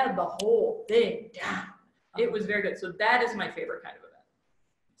she had the whole thing down. It was very good. So that is my favorite kind of event.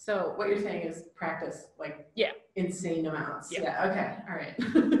 So what you're saying is practice like insane amounts. Yeah. Okay. All right.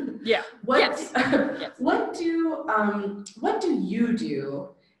 Yeah. What do you do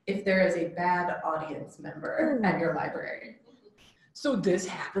if there is a bad audience member at your library? So this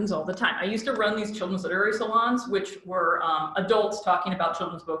happens all the time. I used to run these children's literary salons, which were adults talking about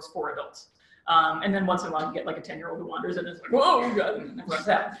children's books for adults. And then once in a while you get like a 10-year-old who wanders and is like, whoa, you got it, and runs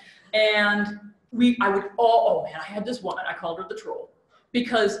out. And I had this woman, I called her the troll,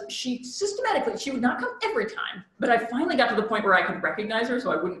 because she would not come every time, but I finally got to the point where I could recognize her,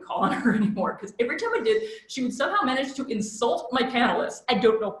 so I wouldn't call on her anymore, because every time I did, she would somehow manage to insult my panelists. I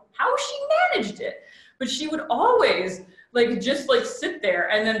don't know how she managed it, but she would always Like just like sit there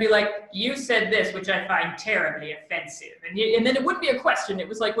and then be like, you said this, which I find terribly offensive. And then it wouldn't be a question. It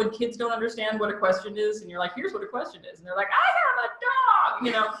was like when kids don't understand what a question is and you're like, here's what a question is. And they're like, I have a dog,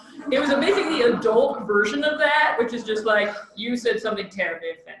 you know. It was basically the adult version of that, which is just like, you said something terribly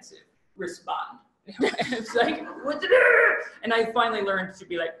offensive, respond. It's like, what did it? And I finally learned to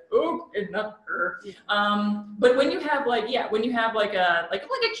be like, oh, it's not her. But when you have like, when you have like a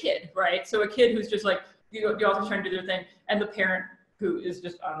kid, right? So a kid who's just like, the author's trying to do their thing, and the parent who is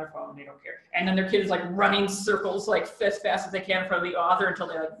just on their phone, they don't care. And then their kid is like running circles like as fast as they can in front of the author until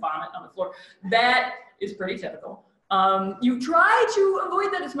they like vomit on the floor. That is pretty typical. You try to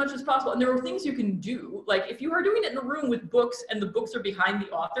avoid that as much as possible. And there are things you can do. Like if you are doing it in a room with books and the books are behind the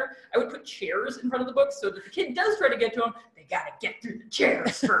author, I would put chairs in front of the books so that if the kid does try to get to them, they gotta get through the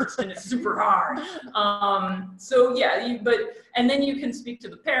chairs first, and it's super hard. So yeah, and then you can speak to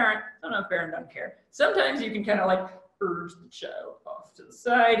the parent. I don't know if parent don't care. Sometimes you can kind of like urge the child off to the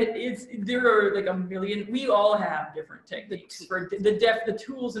side. There are like a million, we all have different techniques for the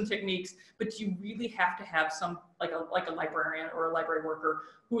tools and techniques, but you really have to have some, like a librarian or a library worker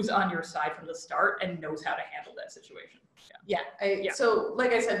who's on your side from the start and knows how to handle that situation. So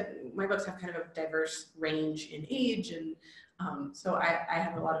like I said, my books have kind of a diverse range in age, and so I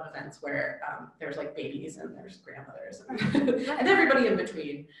have a lot of events where there's like babies and there's grandmothers and everybody in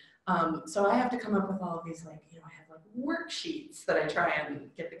between. So I have to come up with all of these, like, I have like worksheets that I try and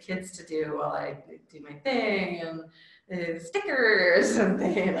get the kids to do while I do my thing, and stickers and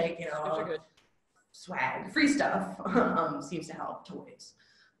they like, swag, free stuff seems to help, toys,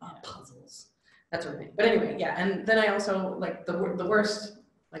 puzzles, that sort of thing. But anyway, and then I also, like the worst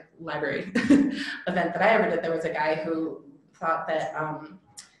like library event that I ever did, there was a guy who thought that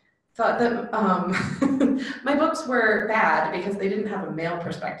my books were bad because they didn't have a male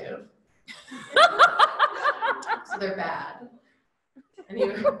perspective. So they're bad.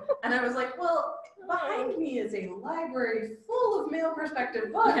 And I was like, well, behind me is a library full of male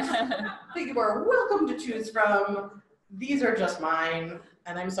perspective books that you are welcome to choose from. These are just mine,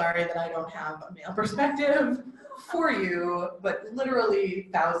 and I'm sorry that I don't have a male perspective for you, but literally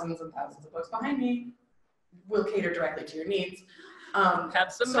thousands and thousands of books behind me will cater directly to your needs.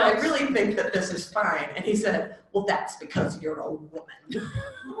 So I really think that this is fine. And he said, well, that's because you're a woman.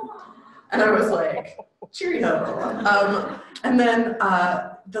 And I was like, cheerio. And then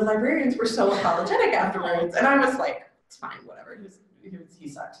the librarians were so apologetic afterwards. And I was like, it's fine, whatever. He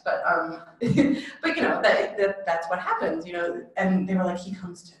sucked. But that's what happens, And they were like, he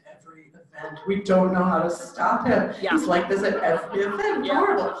comes to every event. We don't know how to stop him. Yeah. He's like this at every event. Yeah.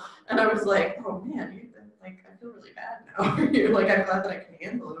 Horrible. And I was like, oh man, I feel really bad now. Like, I'm glad that I can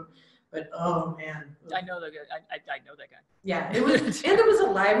handle him, but oh man. I know that guy. I know that guy. Yeah, it was, and it was a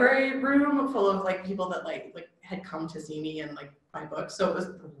library room full of like people that like had come to see me and like buy books, so it was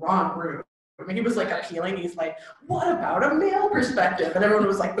the wrong room. I mean, he was like appealing. He's like, "What about a male perspective?" And everyone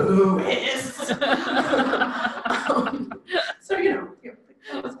was like, "Ooh, yes." So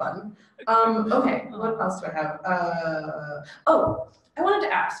it was fun. Okay, what else do I have? I wanted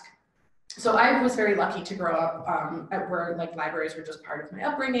to ask. So I was very lucky to grow up where like libraries were just part of my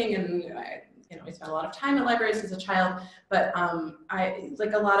upbringing, and I spent a lot of time at libraries as a child, but I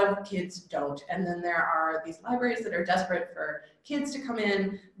like a lot of kids don't. And then there are these libraries that are desperate for kids to come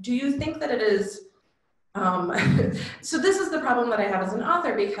in. Do you think that it is, so this is the problem that I have as an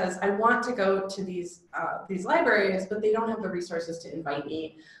author, because I want to go to these libraries, but they don't have the resources to invite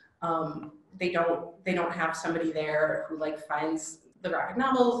me. They don't have somebody there who like finds the graphic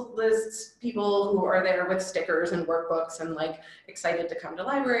novels lists, people who are there with stickers and workbooks and like excited to come to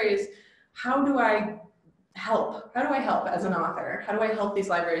libraries. How do I help? How do I help as an author? How do I help these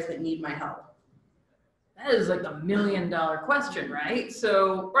libraries that need my help? That is like $1 million question, right?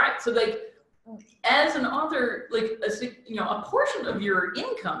 So like as an author, like a portion of your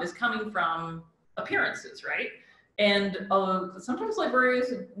income is coming from appearances, right? And sometimes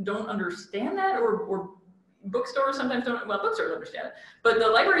libraries don't understand that, or bookstores sometimes don't, well, bookstores understand it, but the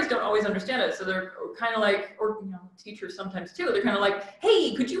libraries don't always understand it. So they're kind of like, or teachers sometimes too, they're kind of like,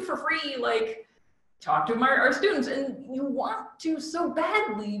 hey, could you for free, like, talk to our students? And you want to so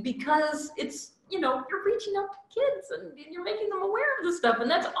badly because it's, you're reaching out to kids and you're making them aware of this stuff, and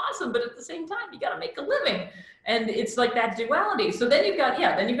that's awesome. But at the same time, you got to make a living, and it's like that duality. So then you've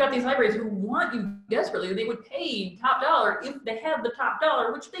got these libraries who want you desperately. They would pay top dollar if they had the top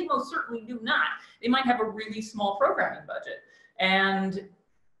dollar, which they most certainly do not. They might have a really small programming budget, and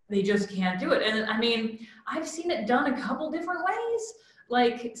they just can't do it. And I mean, I've seen it done a couple different ways.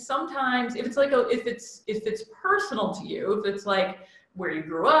 Like sometimes if it's like if it's personal to you, if it's like, where you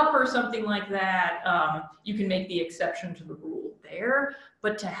grew up or something like that, you can make the exception to the rule there.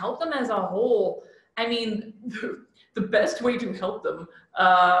 But to help them as a whole, I mean, the best way to help them,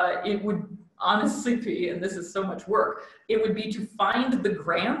 it would honestly be, and this is so much work, it would be to find the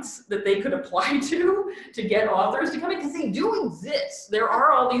grants that they could apply to get authors to come in, because they do exist. There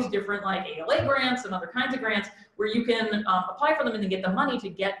are all these different like ALA grants and other kinds of grants where you can apply for them and then get the money to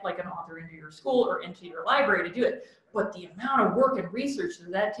get like an author into your school or into your library to do it. But the amount of work and research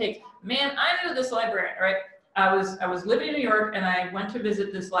that takes, man, I knew this librarian, right? I was living in New York and I went to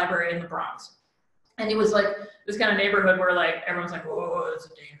visit this library in the Bronx. And it was like this kind of neighborhood where like everyone's like, whoa, it's a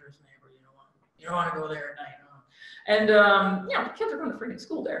dangerous neighborhood. You don't want to go there at night. And you know, the kids are going to freaking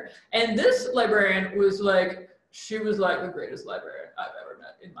school there. And this librarian was like, she was like the greatest librarian I've ever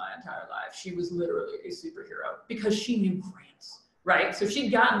met in my entire life. She was literally a superhero because she knew grants, right? So she'd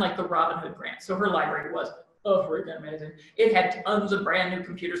gotten like the Robin Hood grant. So her library was freaking amazing. It had tons of brand new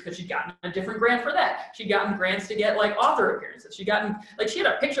computers because she'd gotten a different grant for that. She'd gotten grants to get like author appearances. She'd gotten, like, she had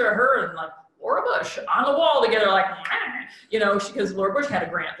a picture of her and like Laura Bush on the wall together, like, you know, because Laura Bush had a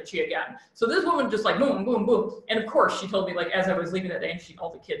grant that she had gotten. So this woman just like boom, boom, boom. And of course, she told me, like, as I was leaving that day, and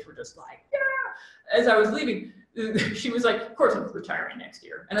all the kids were just like, yeah. As I was leaving, she was like, of course I'm retiring next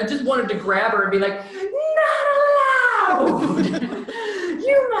year. And I just wanted to grab her and be like, not allowed.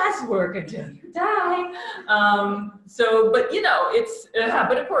 You must work until you die. So, but you know, it's,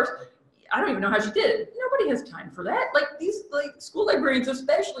 but of course, I don't even know how she did it. Nobody has time for that. Like these like school librarians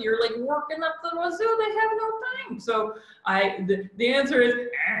especially are like working up the wazoo. They have no time. So the answer is.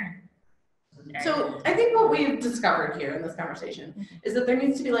 So I think what we've discovered here in this conversation is that there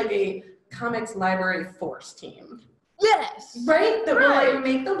needs to be like a comics library force team. Yes. Right? That will like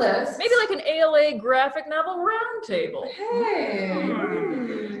make the list. Maybe like an ALA graphic novel roundtable.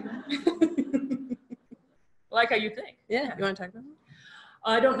 Hey. Like how you think. Yeah. You want to talk about it?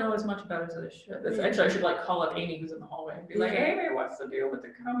 I don't know as much about it as I should. Actually, I should like call up Amy, who's in the hallway, and be like, "Hey, Amy, what's the deal with the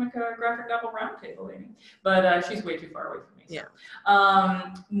comic graphic novel roundtable, Amy?" But she's way too far away from me. So.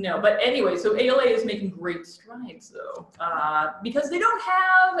 Yeah. No, but anyway, so ALA is making great strides though, because they don't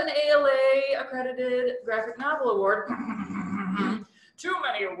have an ALA accredited graphic novel award. Too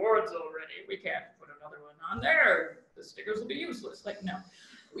many awards already. We can't put another one on there. The stickers will be useless. Like, no,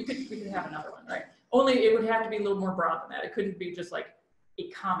 we could have another one, right? Only it would have to be a little more broad than that. It couldn't be just like a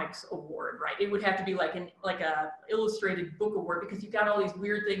comics award, right? It would have to be like a illustrated book award, because you've got all these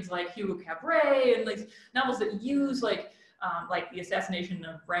weird things like Hugo Cabret and like novels that use like The Assassination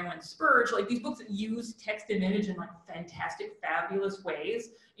of Brangwyn Spurge, like these books that use text and image in like fantastic, fabulous ways,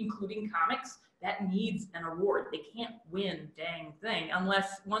 including comics. That needs an award. They can't win dang thing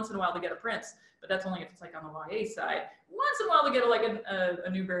unless once in a while they get a Prince, but that's only if it's like on the YA side. Once in a while they get like a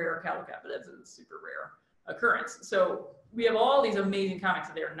Newbery or a Caldecott, but that's a super rare occurrence. So we have all these amazing comics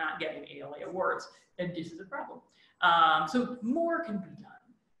that they're not getting ALA awards, and this is a problem. So more can be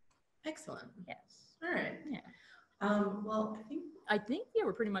done. Excellent. Yes. All right. Yeah. Well, I think yeah,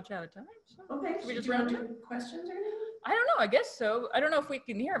 we're pretty much out of time. So. okay. Should we just do you round want to do questions or anything? I don't know. I guess so. I don't know if we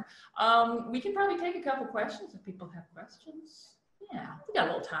can hear them. We can probably take a couple questions if people have questions. Yeah, we got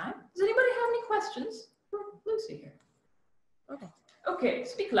a little time. Does anybody have any questions for Lucy here? Okay. Okay,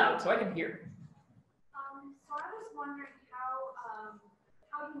 speak loud so I can hear. So I was wondering how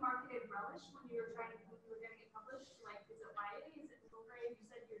you marketed Relish when you were getting it published. Like, is it YA? Is it middle grade? You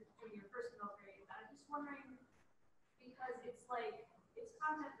said you're doing your first middle grade. I'm just wondering, because it's like it's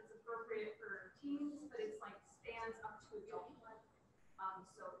content that's appropriate for teens, but it's like stands up to adulthood.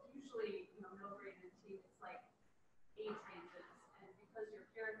 So usually, you know, middle grade and teen, it's like age ranges, and because your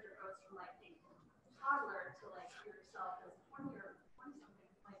character goes from like a toddler to like yourself as 20 or 20 something,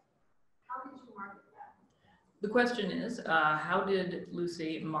 like how did you market that? The question is, how did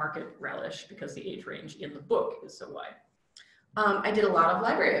Lucy market Relish, because the age range in the book is so wide? I did a lot of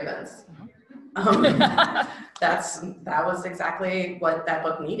library events. That was exactly what that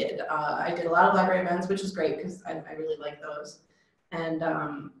book needed. I did a lot of library events, which was great because I really like those. And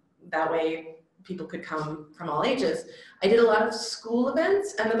that way people could come from all ages. I did a lot of school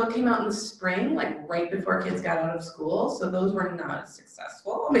events, and the book came out in the spring, like right before kids got out of school. So those were not as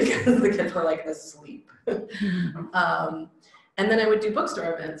successful because the kids were like asleep. And then I would do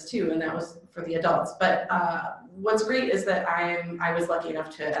bookstore events too, and that was for the adults. But what's great is that I was lucky enough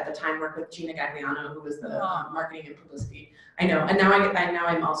to, at the time, work with Gina Gagliano, who was the marketing and publicity. I know, and now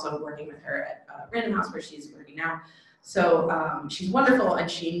I'm also working with her at Random House, where she's working now. So she's wonderful, and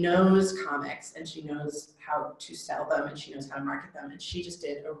she knows comics, and she knows how to sell them, and she knows how to market them, and she just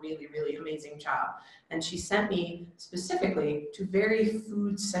did a really, really amazing job. And she sent me specifically to very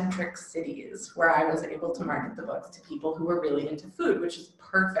food-centric cities where I was able to market the books to people who were really into food, which is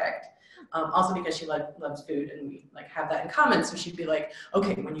perfect. Also because she loves food, and we like have that in common. So she'd be like,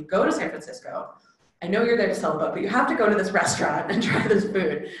 okay, when you go to San Francisco, I know you're there to sell a book, but you have to go to this restaurant and try this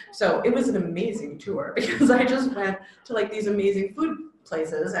food. So it was an amazing tour because I just went to like these amazing food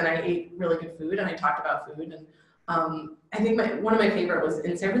places, and I ate really good food, and I talked about food. And I think one of my favorite was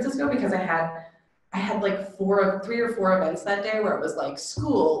in San Francisco because I had like 3 or 4 events that day where it was like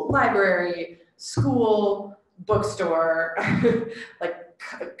school, library, school, bookstore, like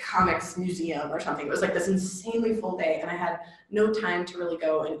comics museum or something. It was like this insanely full day, and I had no time to really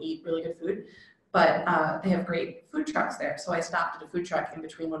go and eat really good food. But they have great food trucks there. So I stopped at a food truck in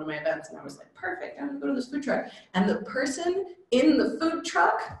between one of my events, and I was like, perfect, I'm gonna go to this food truck. And the person in the food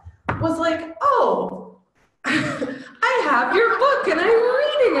truck was like, oh, I have your book and I'm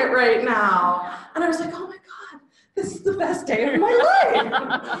reading it right now. And I was like, oh my God, this is the best day of my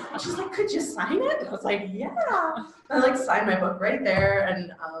life. And she's like, could you sign it? And I was like, yeah. And I like signed my book right there, and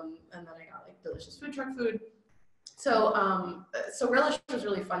then I got like delicious food truck food. So, so Relish was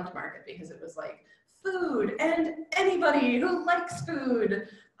really fun to market because it was like food and anybody who likes food,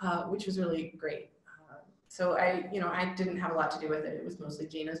 which was really great. So I didn't have a lot to do with it. It was mostly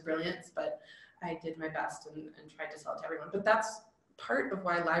Gina's brilliance, but I did my best and tried to sell it to everyone. But that's part of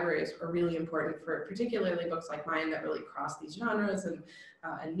why libraries are really important for particularly books like mine that really cross these genres and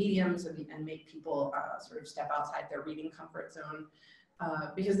mediums and make people sort of step outside their reading comfort zone.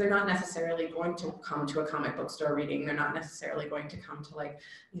 Because they're not necessarily going to come to a comic book store reading. They're not necessarily going to come to like,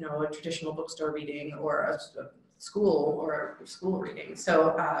 a traditional bookstore reading or a school reading.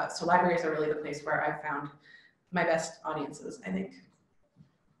 So, so libraries are really the place where I've found my best audiences, I think.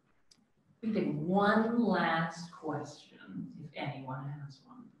 We can take one last question, if anyone has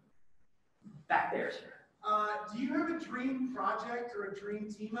one. Back there, sir. Do you have a dream project or a dream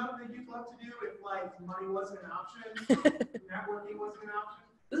team up that you'd love to do if like money wasn't an option, networking wasn't an option?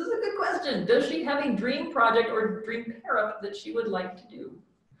 This is a good question. Does she have a dream project or dream pair up that she would like to do?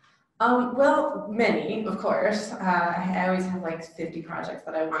 Well, many, of course. I always have like 50 projects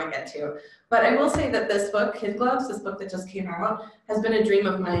that I want to get to. But I will say that this book, Kid Gloves, this book that just came out, has been a dream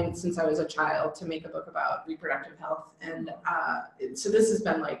of mine since I was a child to make a book about reproductive health. And so this has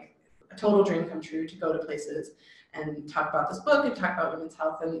been like a total dream come true to go to places and talk about this book and talk about women's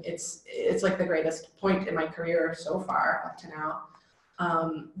health. And it's like the greatest point in my career so far up to now.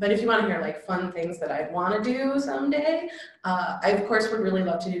 But if you want to hear like fun things that I'd want to do someday, I of course would really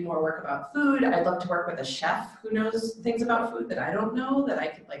love to do more work about food. I'd love to work with a chef who knows things about food that I don't know, that I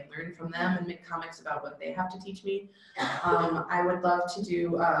could like learn from them and make comics about what they have to teach me. I would love to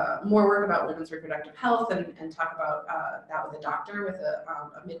do more work about women's reproductive health and talk about that with a doctor, with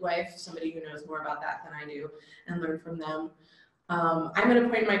a midwife, somebody who knows more about that than I do, and learn from them. I'm at a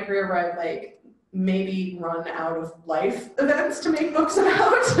point in my career where I've like maybe run out of life events to make books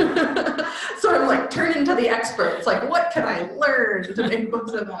about. So I'm like turning to the experts, like what can I learn to make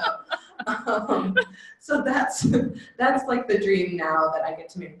books about? So that's like the dream now, that I get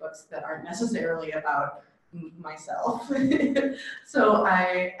to make books that aren't necessarily about myself. So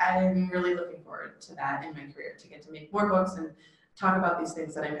I'm really looking forward to that in my career, to get to make more books and talk about these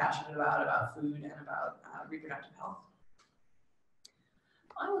things that I'm passionate about food and about reproductive health.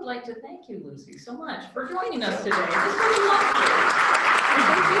 I would like to thank you, Lucy, so much for joining us today. This was lovely.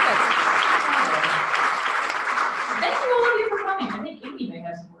 Thank you all of you for coming. I think Amy may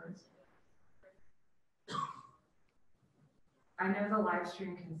have some words. I know the live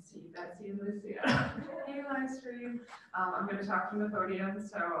stream can see Betsy and Lucy. Hey, live stream. I'm going to talk from the podium,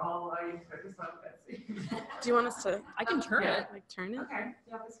 so I'll allow you to focus on Betsy. Do you want us to? I can turn Yeah. it. Like turn it. Okay.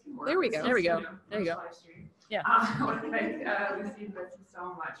 Yeah, this can work. There we go. There we go. There you go. Live stream. Yeah. I want to thank Lucy and Betsy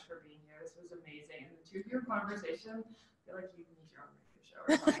so much for being here. This was amazing. And the two of your conversation, I feel like you need your own show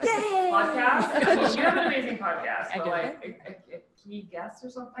or something. Yay! Podcast. You have an amazing podcast. I So do. like a key guest or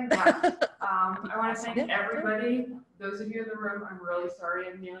something. But, I want to thank everybody. Those of you in the room, I'm really sorry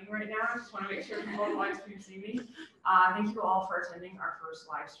I'm kneeling right now. I just want to make sure people on the live stream see me. Thank you all for attending our first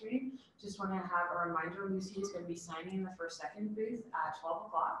live stream. Just want to have a reminder, Lucy is going to be signing in the first second booth at 12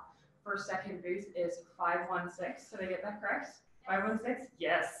 o'clock. First second booth is 516. Did I get that correct? 516?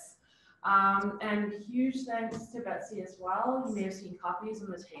 Yes. And huge thanks to Betsy as well. You may have seen copies on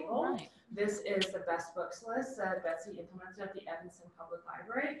the table. Right. This is the best books list that Betsy implemented at the Evanston Public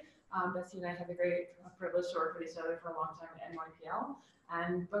Library. Betsy and I had the great privilege to work with each other for a long time at NYPL.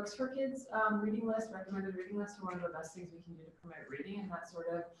 And Books for Kids reading list, recommended reading list, are one of the best things we can do to promote reading and that sort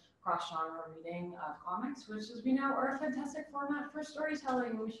of cross-genre reading of comics, which, as we know, are a fantastic format for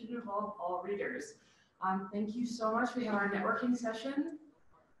storytelling, and we should involve all readers. Thank you so much. We have our networking session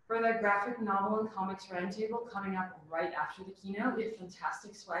for the graphic novel and comics roundtable coming up right after the keynote. We have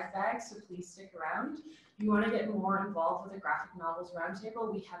fantastic swag bags, so please stick around. If you want to get more involved with the graphic novels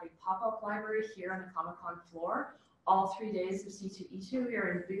roundtable, we have a pop-up library here on the Comic-Con floor. All 3 days of C2E2, we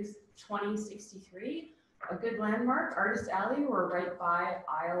are in booth 2063. A good landmark, Artist Alley, we're right by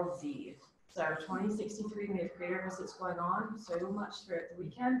aisle Z. So 2063, we have creator visits going on so much throughout the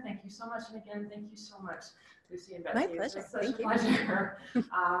weekend. Thank you so much. And again, thank you so much, Lucy and Betsy. My pleasure. It was such Thank a you. pleasure.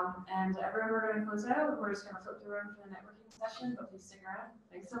 And everyone, we're going to close out. We're just going to flip the room for the networking session, but please stick around.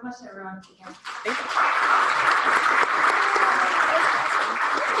 Thanks so much, everyone. Take care. Thank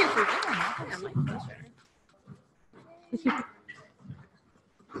you for doing that. Yeah, my pleasure.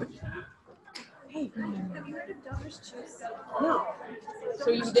 Hey, Have you heard of Dover's Choice? no. So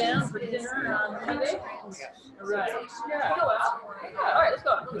you down for dinner on Monday? Right. Yeah. Go out. Yeah. All right, let's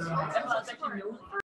go. Emma, thank you.